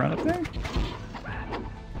 why'd you run up there?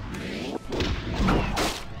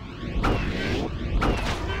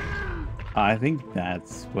 I think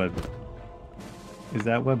that's what... Is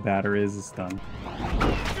that what batter is stun?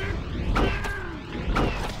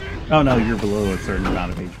 Oh no, you're below a certain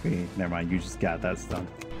amount of HP. Never mind, you just got that stun.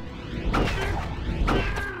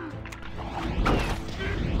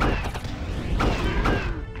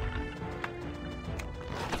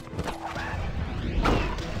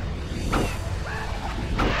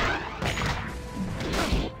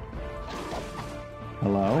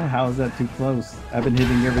 Hello? How is that too close? I've been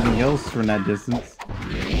hitting everything else from that distance.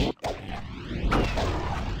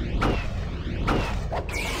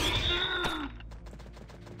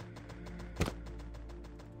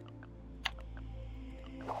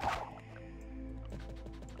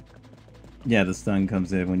 Yeah, the stun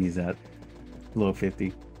comes in when he's at below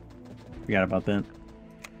 50. Forgot about that.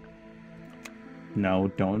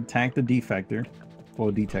 No, don't attack the defector.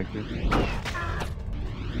 Or detector.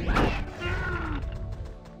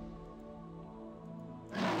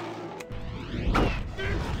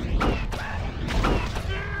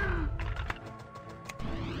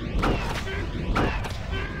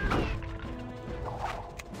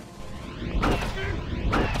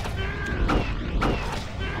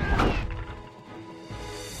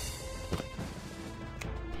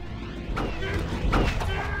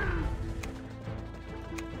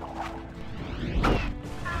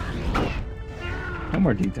 No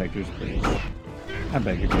more detectors, please. I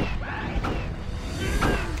beg of you.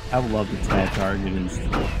 I would love to tag target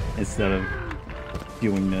instead of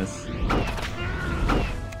doing this.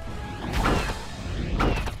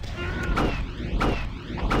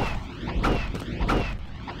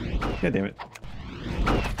 God damn it.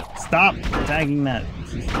 Stop tagging that.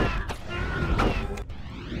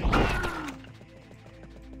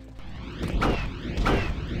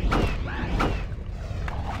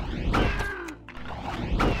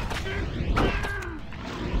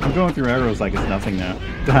 I'm going through arrows like it's nothing now.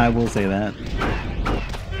 I will say that.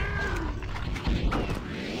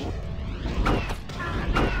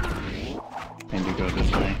 And you go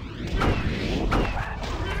this way.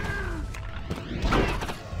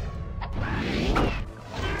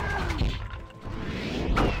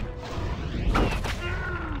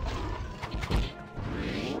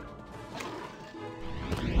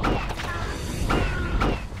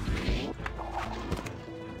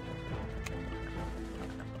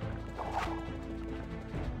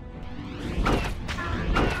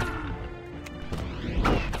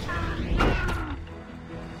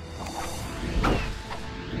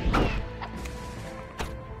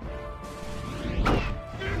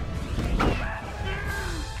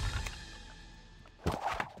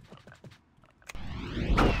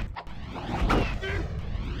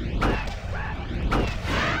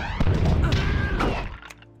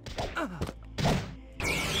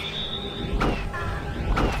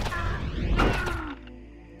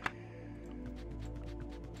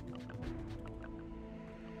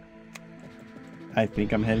 I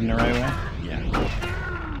think I'm heading the right way. Yeah.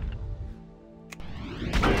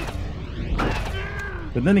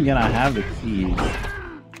 But then again, I have the keys.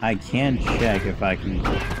 I can check if I can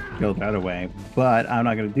go the other way, but I'm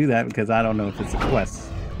not going to do that because I don't know if it's a quest.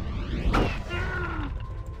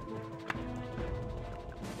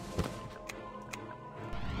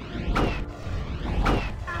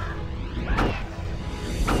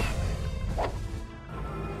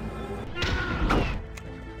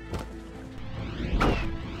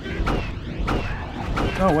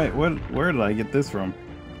 Oh wait, where did I get this from?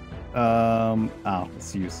 Oh,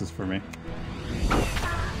 it's useless for me.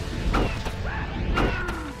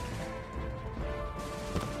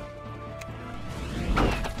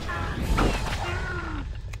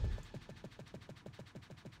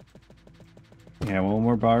 Yeah, one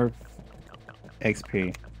more bar of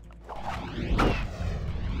XP.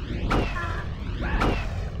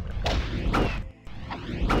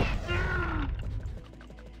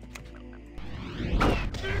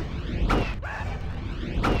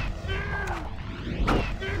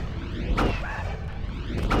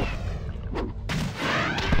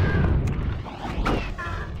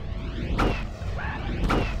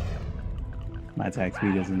 My attack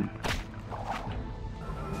speed isn't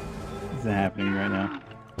happening right now.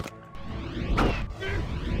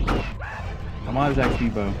 Come on, attack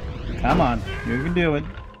speed, Bo. Come on, you can do it.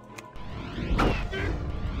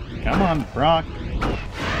 Come on, Brock.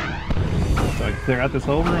 So I can clear out this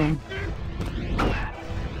whole room.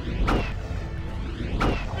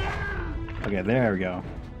 Okay, there we go.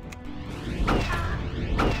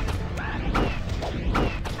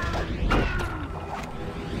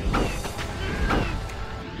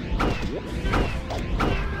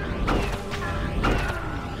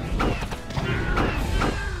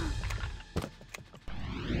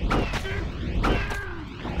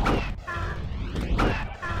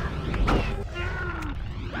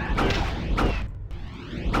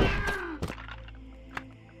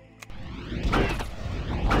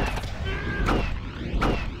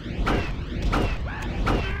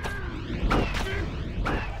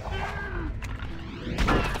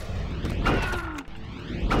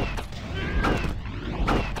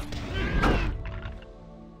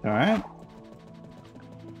 Alright.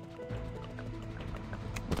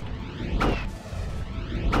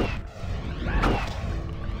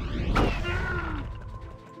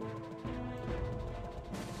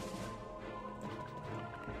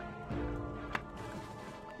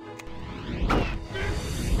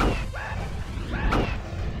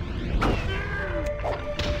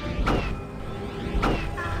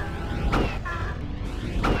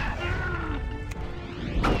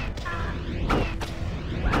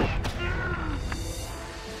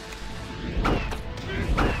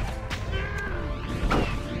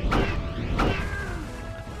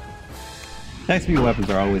 Attack speed weapons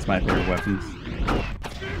are always my favorite weapons.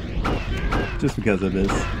 Just because of this.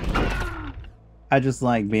 I just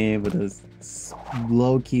like being able to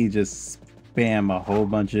low-key just spam a whole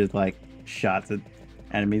bunch of like shots at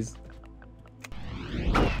enemies.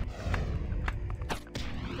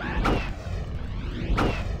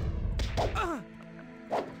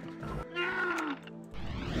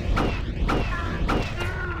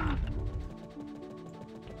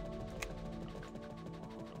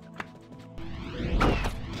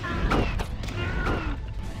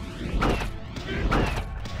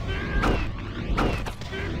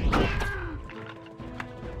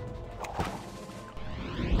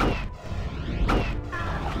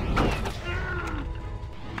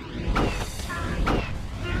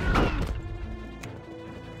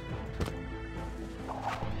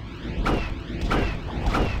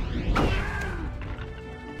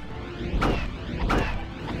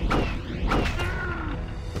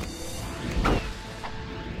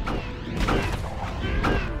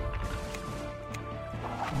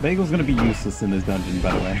 Bagel's gonna be useless in this dungeon,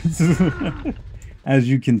 by the way. As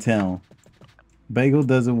you can tell. Bagel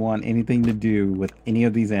doesn't want anything to do with any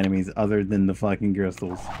of these enemies other than the fucking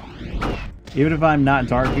crystals. Even if I'm not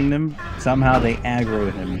targeting them, somehow they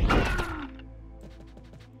aggro him.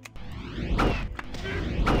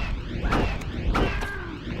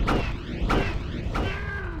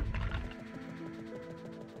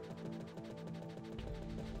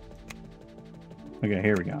 Okay,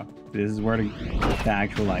 here we go. This is where the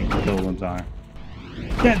actual, like, golems are.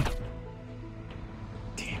 Damn it.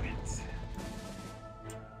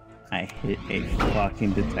 I hit a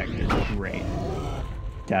fucking detector. Great.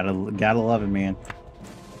 Gotta love it, man.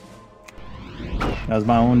 That was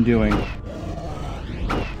my own doing.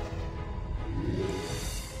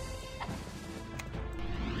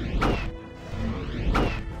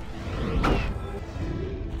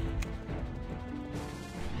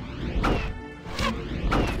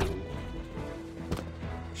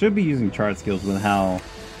 Should be using chart skills with how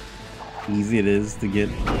easy it is to get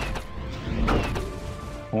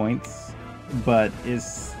points, but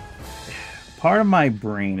it's part of my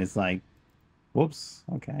brain is like, whoops,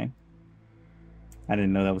 okay. I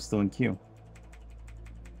didn't know that was still in queue.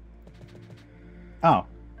 Oh,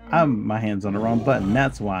 my hand's on the wrong button,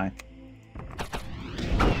 that's why.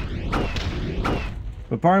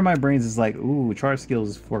 But part of my brain is like, ooh, chart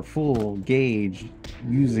skills for full gauge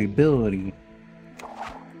usability.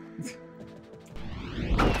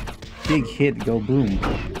 Big hit, go boom.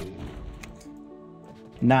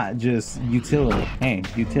 Not just utility. Hey,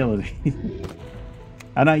 utility.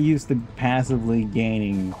 I'm not used to passively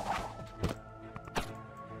gaining.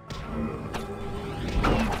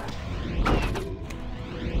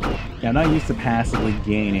 Yeah, I'm not used to passively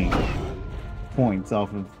gaining points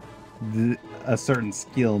off of a certain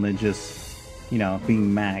skill and it just, you know,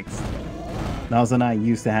 being maxed. I'm also not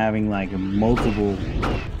used to having like multiple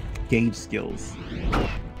gauge skills.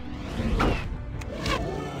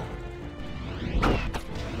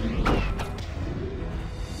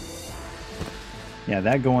 Yeah,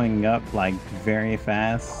 that going up like very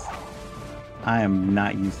fast, I am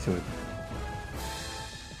not used to it.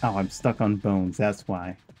 Oh, I'm stuck on bones, that's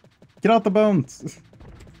why. Get out the bones!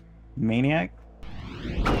 Maniac?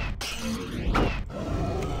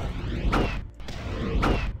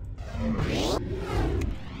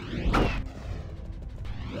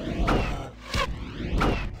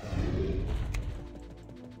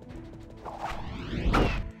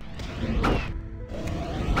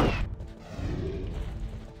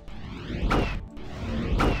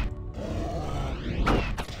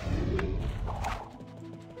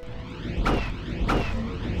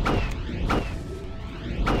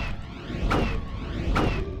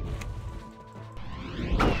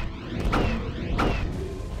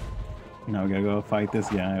 Now we gotta go fight this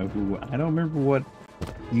guy who I don't remember what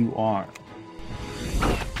you are.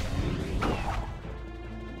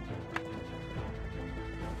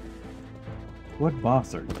 What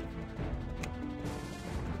boss are you?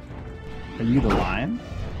 Are you the lion?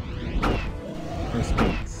 Or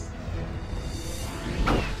Sphinx?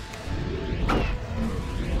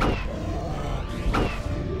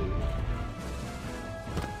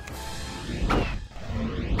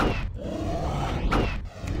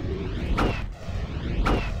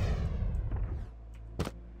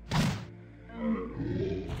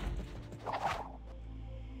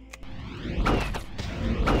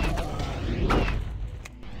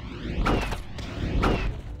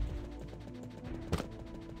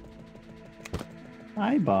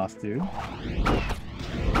 Hi, boss dude.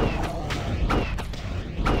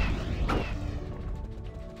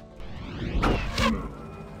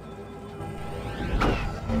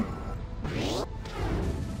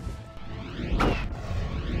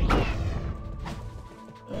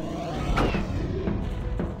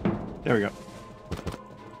 There we go.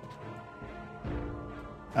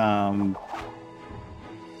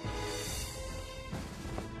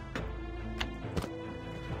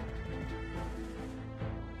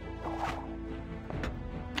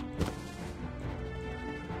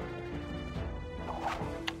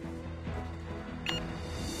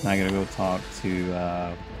 I gotta go talk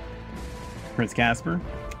to Prince Casper.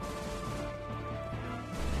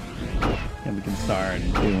 And we can start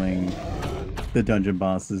doing the dungeon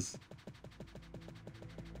bosses.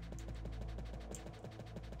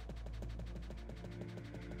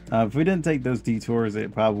 If we didn't take those detours,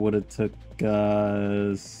 it probably would have took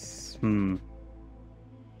us...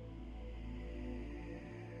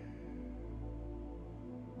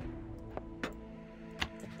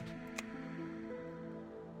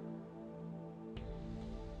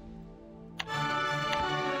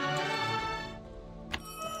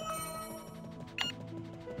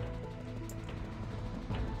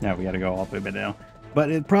 Yeah, we gotta go all the way down. But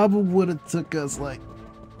it probably would have took us like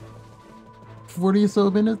 40 or so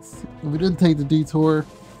minutes. We didn't take the detour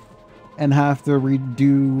and have to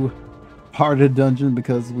redo part of the dungeon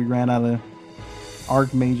because we ran out of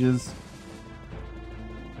archmages.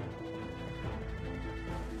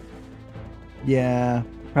 Yeah,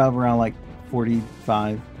 probably around like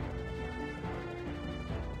 45.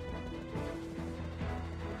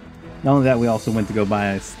 Not only that, we also went to go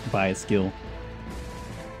buy a skill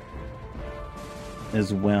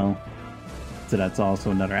as well. So that's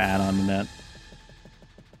also another add-on to that.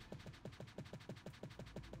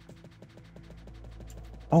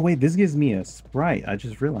 Oh wait, this gives me a sprite. I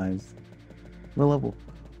just realized. What level?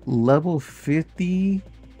 Level 50.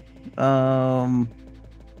 Damn.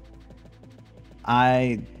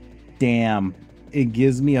 It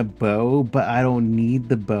gives me a bow, but I don't need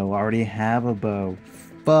the bow. I already have a bow.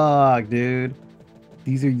 Fuck, dude.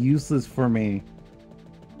 These are useless for me.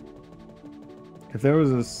 If there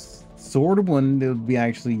was a sword one, it would be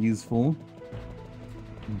actually useful.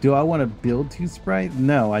 Do I want to build 2 sprites?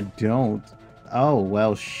 No, I don't. Oh,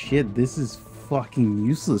 well, shit. This is fucking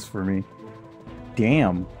useless for me.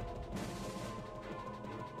 Damn.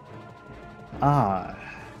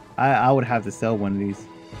 I would have to sell one of these.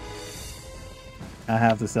 I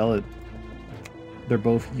have to sell it. They're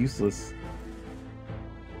both useless.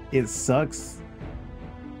 It sucks.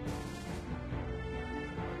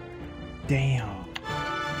 Damn.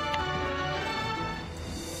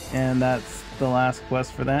 And that's the last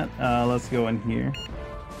quest for that. Let's go in here.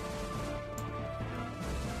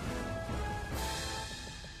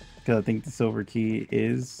 Because I think the silver key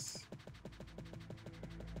is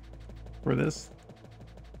for this.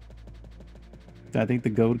 I think the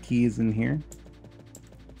gold key is in here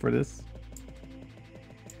for this.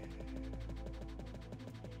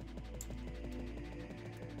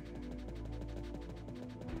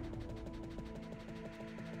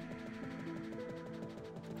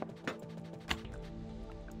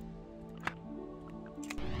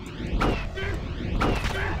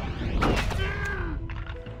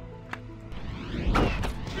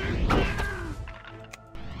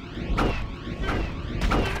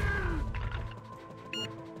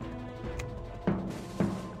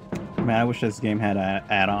 Man, I wish this game had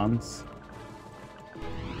add-ons.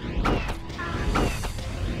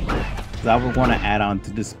 Because I would want an add-on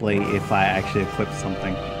to display if I actually equip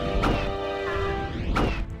something.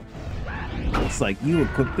 It's like, you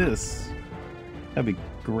equip this. That'd be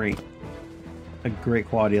great. A great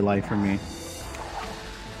quality of life for me.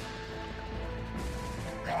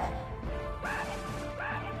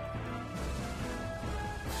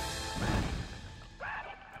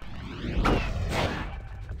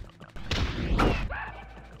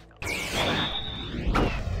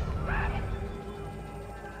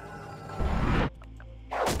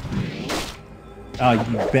 Oh,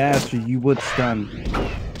 you bastard, you would stun.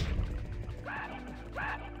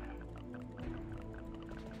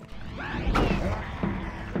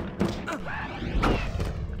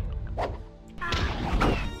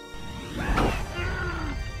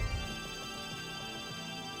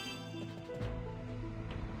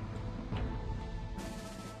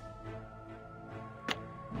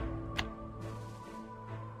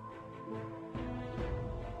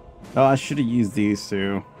 Oh, I should have used these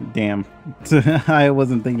too. Damn. I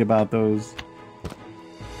wasn't thinking about those.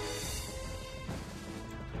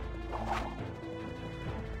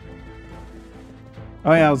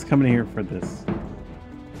 Oh yeah, I was coming here for this.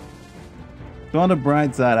 So on the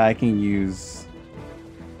bright side, I can use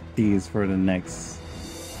these for the next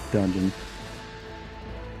dungeon.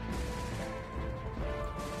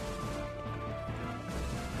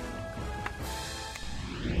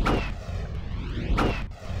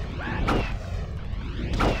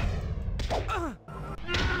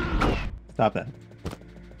 Stop that.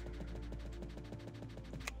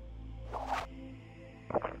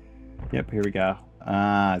 Yep, here we go.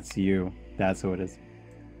 Ah, it's you. That's who it is.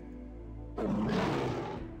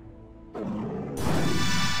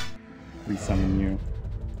 Resummon you.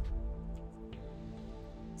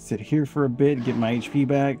 Sit here for a bit, get my HP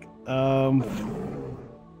back.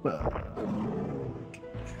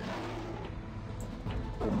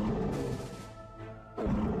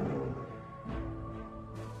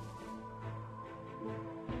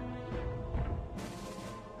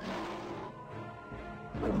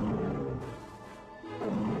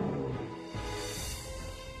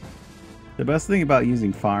 The best thing about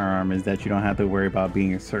using firearm is that you don't have to worry about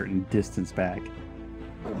being a certain distance back.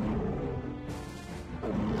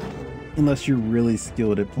 Unless you're really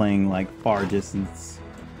skilled at playing like far distance.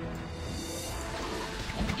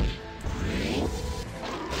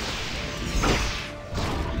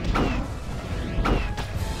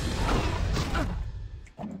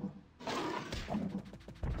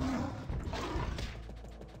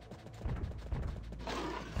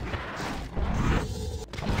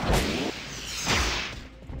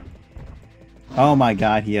 Oh my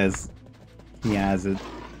god, he has it.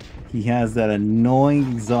 He has that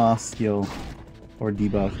annoying exhaust skill or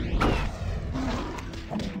debuff.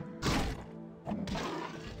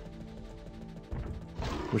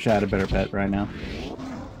 Wish I had a better pet right now.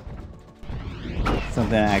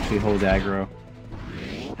 Something that actually holds aggro.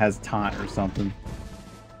 Has taunt or something.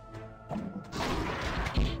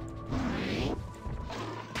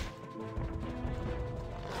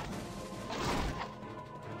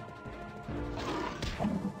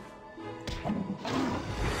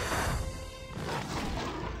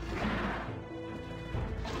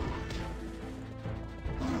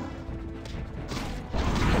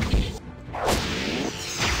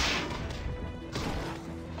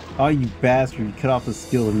 Oh, you bastard, you cut off the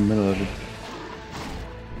skill in the middle of it.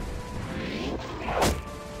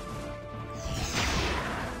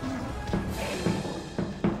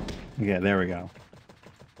 Okay, there we go.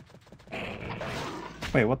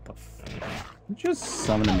 Wait, what the f... You just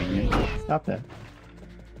summoned a minion. Stop that.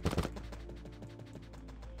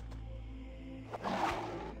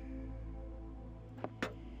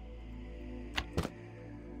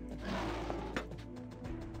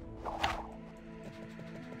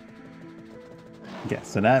 Okay,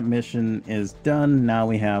 so that mission is done. Now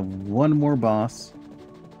we have one more boss,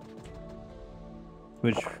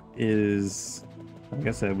 which is, like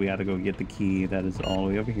I said, we got to go get the key that is all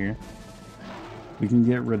the way over here. We can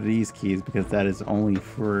get rid of these keys because that is only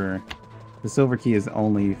for, the silver key is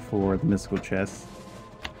only for the mystical chest.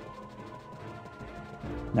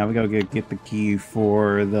 Now we gotta get the key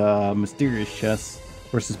for the mysterious chest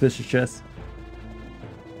or suspicious chest.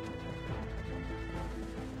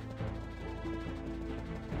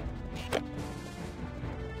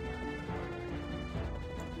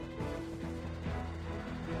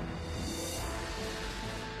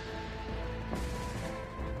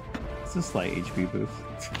 It's a slight HP boost.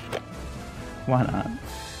 Why not?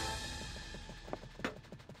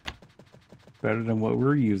 Better than what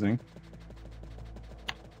we're using.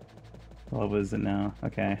 What is it now?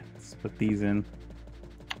 Okay, let's put these in.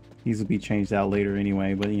 These will be changed out later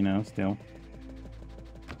anyway, but you know, still.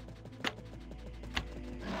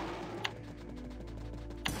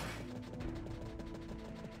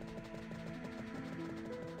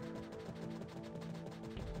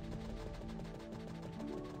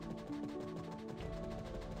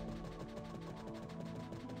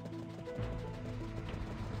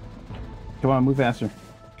 Come on, move faster.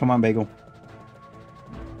 Come on, Bagel.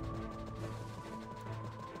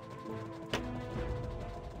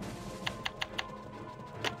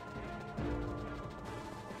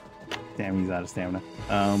 Damn, he's out of stamina.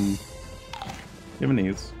 Give him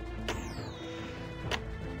these.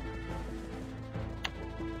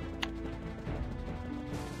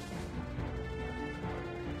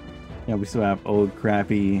 Yeah, we still have old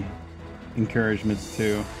crappy encouragements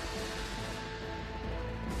too.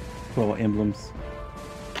 Little emblems.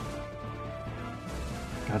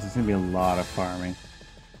 God, there's gonna be a lot of farming.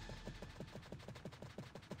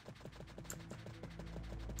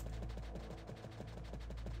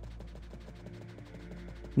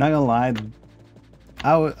 Not gonna lie,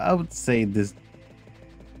 I would say this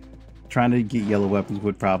trying to get yellow weapons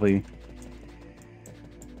would probably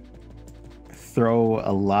throw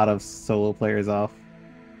a lot of solo players off.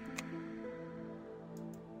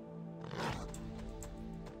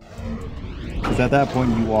 Because at that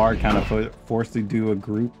point you are kind of forced to do a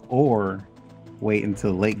group or wait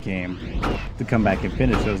until late game to come back and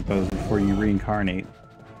finish those bows before you reincarnate.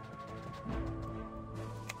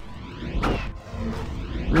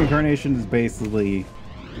 Reincarnation is basically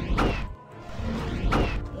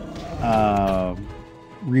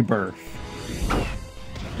rebirth.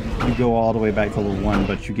 You go all the way back to level 1,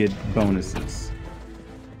 but you get bonuses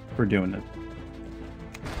for doing it.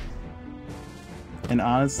 And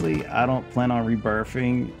honestly, I don't plan on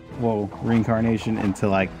rebirthing, well, reincarnation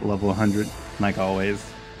until like level 100, like always.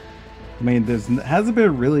 I mean, hasn't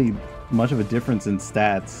been really much of a difference in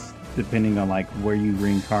stats depending on like where you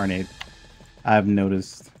reincarnate. I've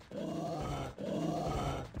noticed.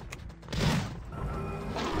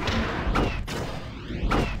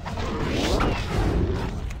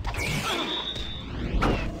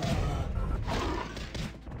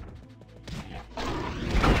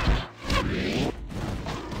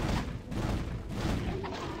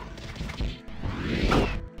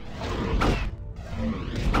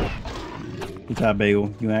 Good job,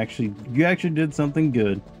 Bagel. You actually did something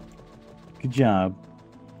good. Good job.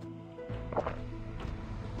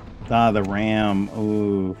 Ah, the ram.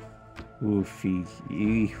 Ooh. Oofy.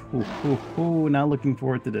 Ooh. Not looking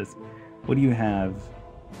forward to this. What do you have?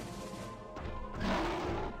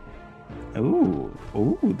 Ooh.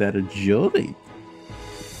 Ooh, that agility.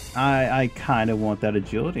 I kind of want that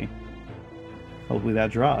agility. Hopefully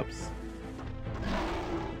that drops.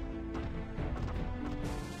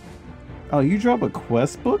 Oh, you drop a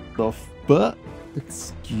quest book? The fuck?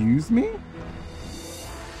 Excuse me?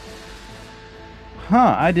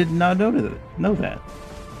 Huh, I did not know that.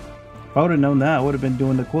 If I would have known that, I would have been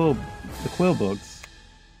doing the quill books.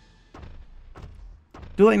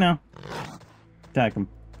 Too late now. Attack him.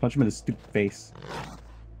 Punch him in his stupid face.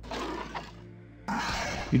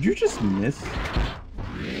 Did you just miss?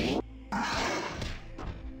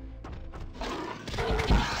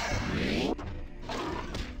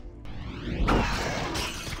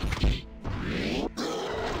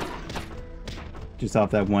 Just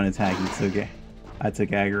off that one attack, I took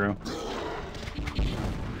aggro.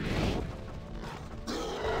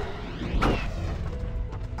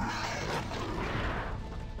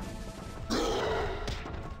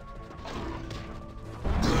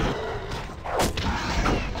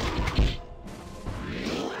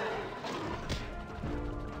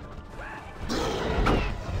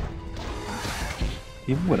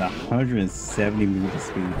 Even with 170 movement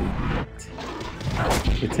speed,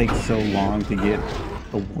 it takes so long to get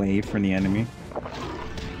away from the enemy.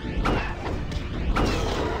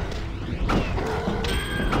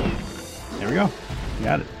 There we go.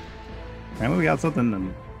 Got it. Apparently we got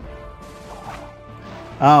something.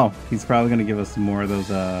 Oh, he's probably going to give us some more of those,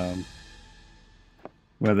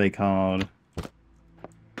 what are they called?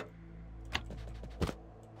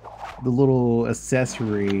 The little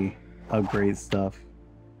accessory upgrade stuff.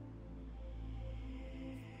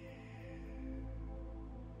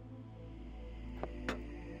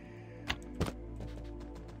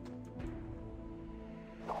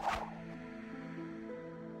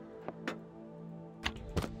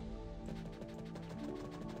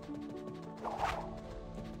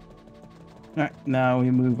 Alright, now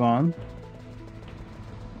we move on.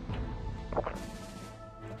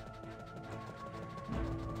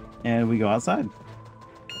 And we go outside.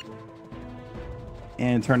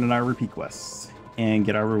 and turn in our repeat quests and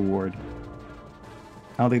get our reward.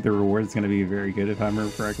 I don't think the reward is going to be very good if I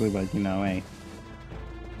remember correctly, but you know, hey.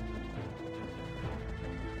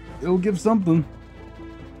 It'll give something.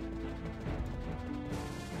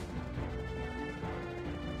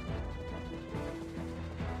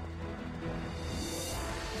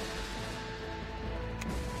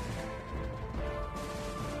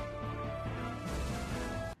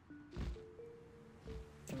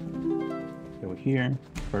 Go here.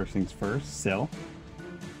 First things first, sell.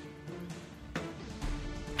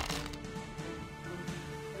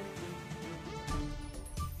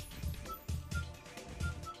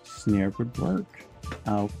 Snare would work.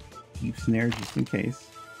 I'll keep snares just in case.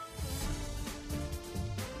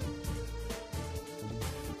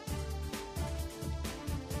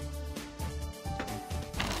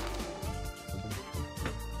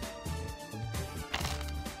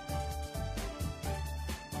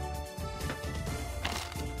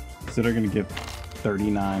 So they're gonna give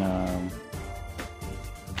 39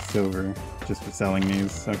 silver just for selling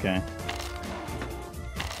these. Okay.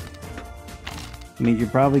 I mean, you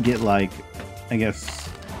probably get like, I guess,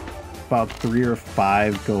 about 3 or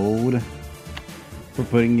 5 gold for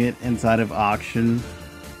putting it inside of auction.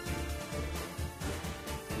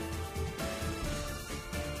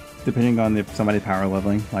 Depending on if somebody's power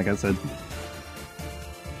leveling, like I said.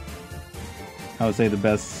 I would say the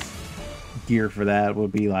best gear for that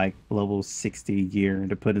would be like level 60 gear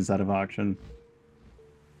to put inside of auction.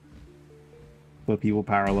 With people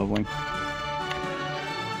power leveling.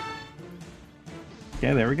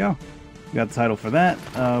 Okay, there we go. We got the title for that.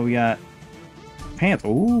 We got pants.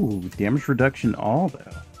 Ooh, damage reduction all though.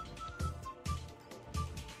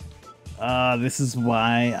 This is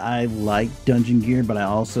why I like dungeon gear, but I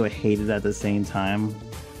also hate it at the same time.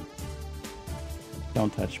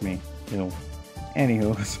 Don't touch me. Ew.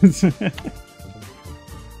 Anywho.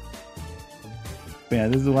 Yeah,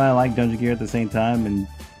 this is why I like dungeon gear at the same time,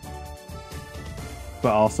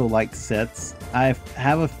 but also like sets. I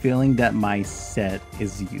have a feeling that my set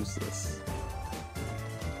is useless.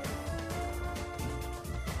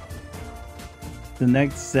 The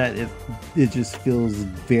next set, it just feels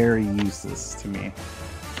very useless to me.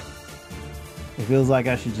 It feels like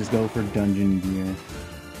I should just go for dungeon gear.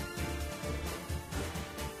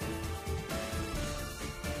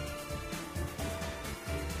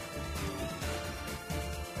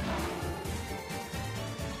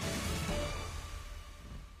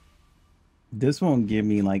 This won't give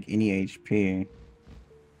me like any HP.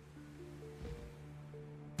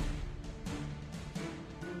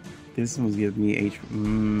 This one's giving me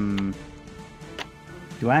HP.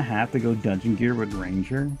 Do I have to go dungeon gear with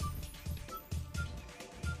Ranger?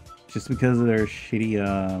 Just because of their shitty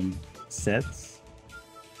set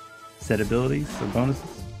abilities or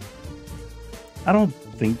bonuses? I don't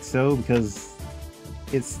think so, because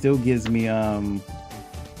it still gives me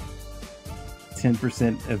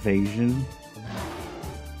 10% evasion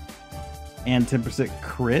and 10%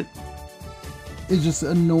 crit. It's just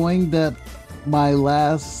annoying that my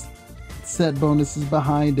last set bonus is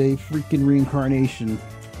behind a freaking reincarnation.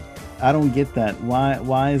 I don't get that.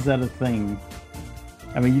 Why is that a thing?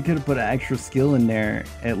 I mean, you could have put an extra skill in there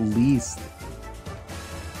at least.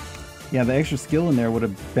 Yeah, the extra skill in there would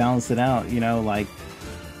have balanced it out, you know, like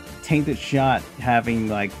Tainted Shot having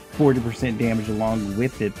like 40% damage along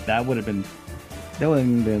with it. That would have been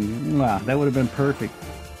perfect.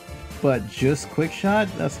 But just quick shot?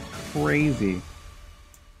 That's crazy.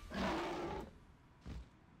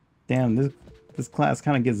 Damn, this class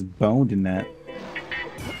kind of gets boned in that.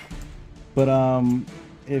 But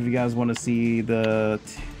if you guys want to see the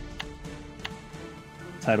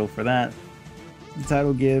title for that, the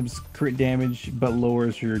title gives crit damage but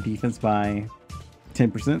lowers your defense by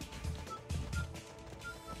 10%.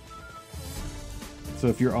 So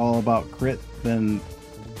if you're all about crit, then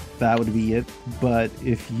that would be it. But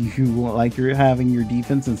if you like you're having your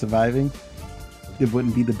defense and surviving, it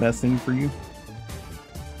wouldn't be the best thing for you.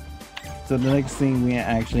 So the next thing we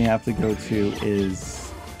actually have to go to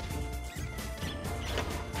is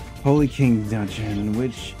Holy King Dungeon,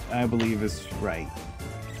 which I believe is right.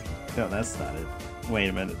 No, that's not it. Wait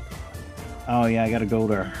a minute. Oh yeah, I gotta go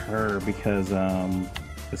to her because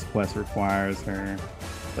this quest requires her.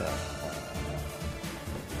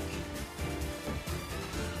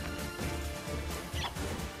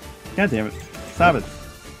 God damn it. Stop it.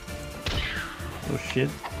 Oh shit.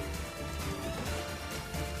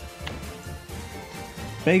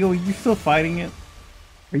 Bagel, you still fighting it?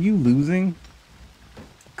 Are you losing?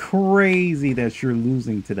 Crazy that you're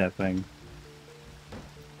losing to that thing.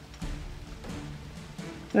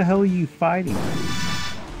 The hell are you fighting?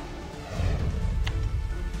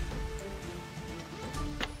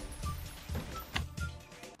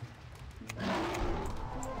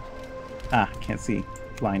 Ah, can't see.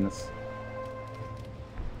 Blindness.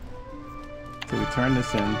 So we turn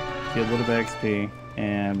this in, get a little bit of XP,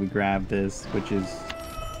 and we grab this, which is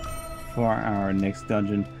for our next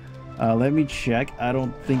dungeon. Let me check. I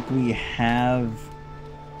don't think we have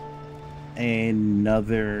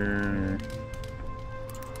another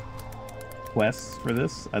quest for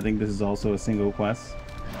this. I think this is also a single quest.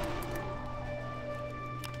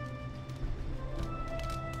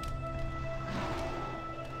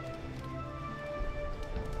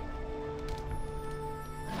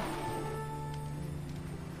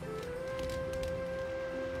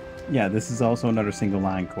 Yeah, this is also another single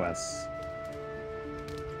line quest.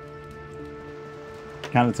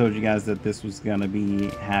 Kind of told you guys that this was gonna be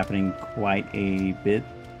happening quite a bit.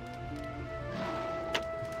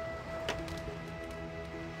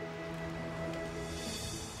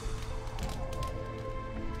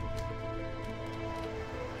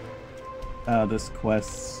 This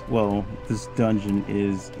quest, well, this dungeon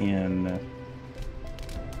is in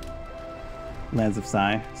Lands of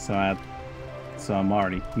Sai, so I'm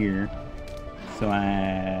already here. So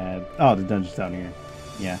oh, the dungeon's down here.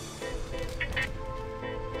 Yeah.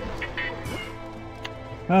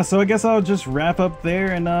 So I guess I'll just wrap up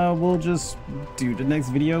there, and we'll just do the next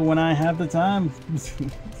video when I have the time.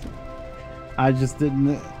 I just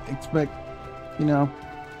didn't expect, you know,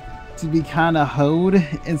 to be kind of hoed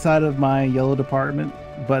inside of my yellow department.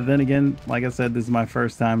 But then again, like I said, this is my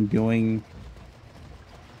first time doing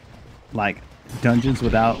like dungeons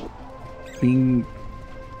without being,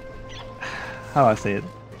 how do I say it?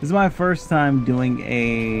 This is my first time doing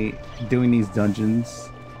these dungeons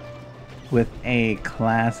with a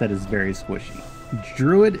class that is very squishy.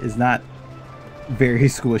 Druid is not very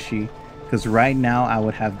squishy, because right now I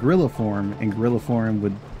would have gorilla form, and gorilla form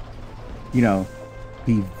would, you know,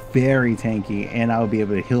 be very tanky, and I would be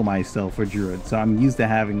able to heal myself for Druid. So I'm used to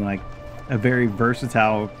having like a very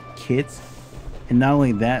versatile kit. And not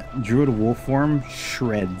only that, Druid wolf form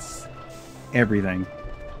shreds everything.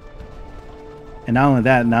 And not only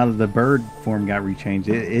that, now that the bird form got rechanged,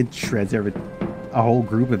 it shreds a whole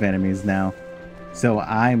group of enemies now. So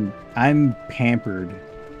I'm pampered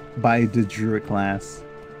by the Druid class,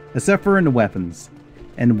 except for in the weapons.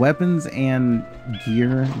 And weapons and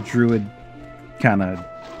gear, Druid kind of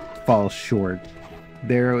falls short.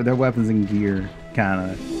 Their weapons and gear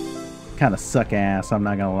kind of suck ass. I'm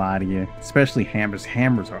not gonna lie to you. Especially hammers.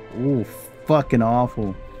 Hammers are fucking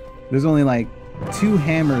awful. There's only like 2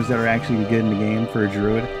 hammers that are actually good in the game for a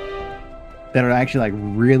Druid. That are actually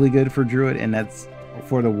like really good for Druid, and that's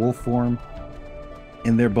for the wolf form.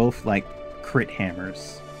 And they're both like crit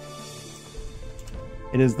hammers.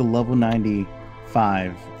 It is the level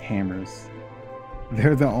 95 hammers.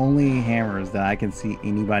 They're the only hammers that I can see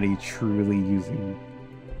anybody truly using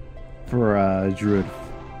for Druid.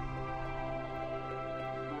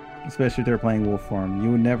 Especially if they're playing wolf form.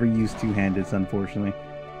 You would never use 2-handeds, unfortunately.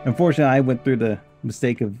 Unfortunately, I went through the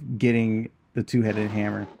mistake of getting the 2-headed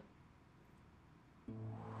hammer.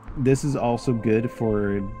 This is also good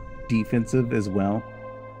for defensive as well.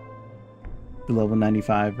 The level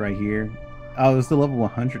 95 right here. Oh, it's the level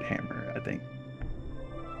 100 hammer, I think.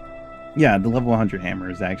 Yeah, the level 100 hammer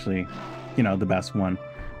is actually, you know, the best one.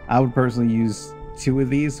 I would personally use 2 of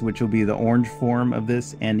these, which will be the orange form of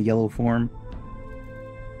this and the yellow form.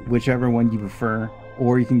 Whichever one you prefer.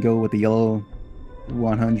 Or you can go with the yellow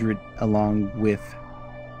 100 along with,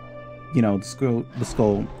 you know, the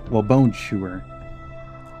skull, well, bone chewer.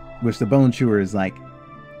 Which the bone chewer is like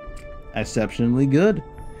exceptionally good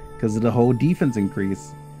because of the whole defense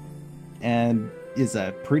increase, and is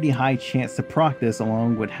a pretty high chance to proc this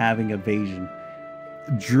along with having evasion.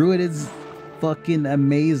 Druid is fucking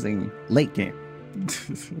amazing late game.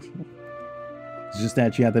 It's just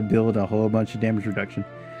that you have to build a whole bunch of damage reduction.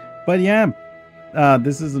 But yeah,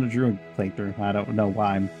 this isn't a Druid playthrough. I don't know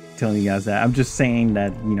why I'm telling you guys that. I'm just saying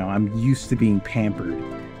that, you know, I'm used to being pampered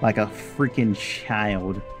like a freaking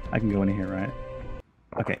child. I can go in here, right?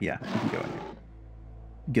 Okay, yeah, you can go in here.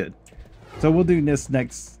 Good. So we'll do this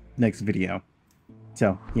next video.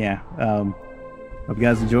 So yeah, hope you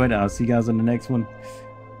guys enjoyed. I'll see you guys on the next one.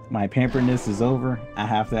 My pamperedness is over. I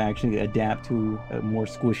have to actually adapt to a more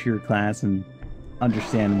squishier class and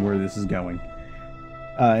understand where this is going.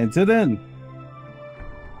 Until then,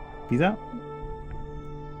 peace out.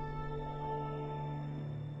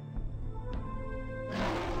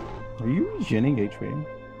 Are you regenning HP?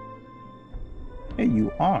 Hey,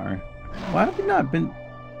 you are. Why have you not been...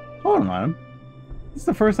 Hold on. This is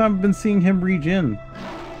the first time I've been seeing him regen.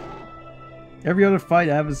 Every other fight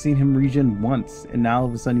I haven't seen him regen once, and now all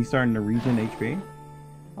of a sudden he's starting to regen HP?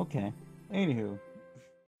 Okay. Anywho.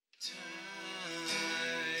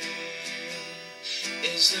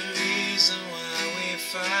 is the reason why we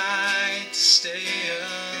fight to stay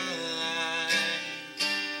alive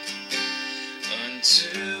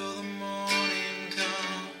until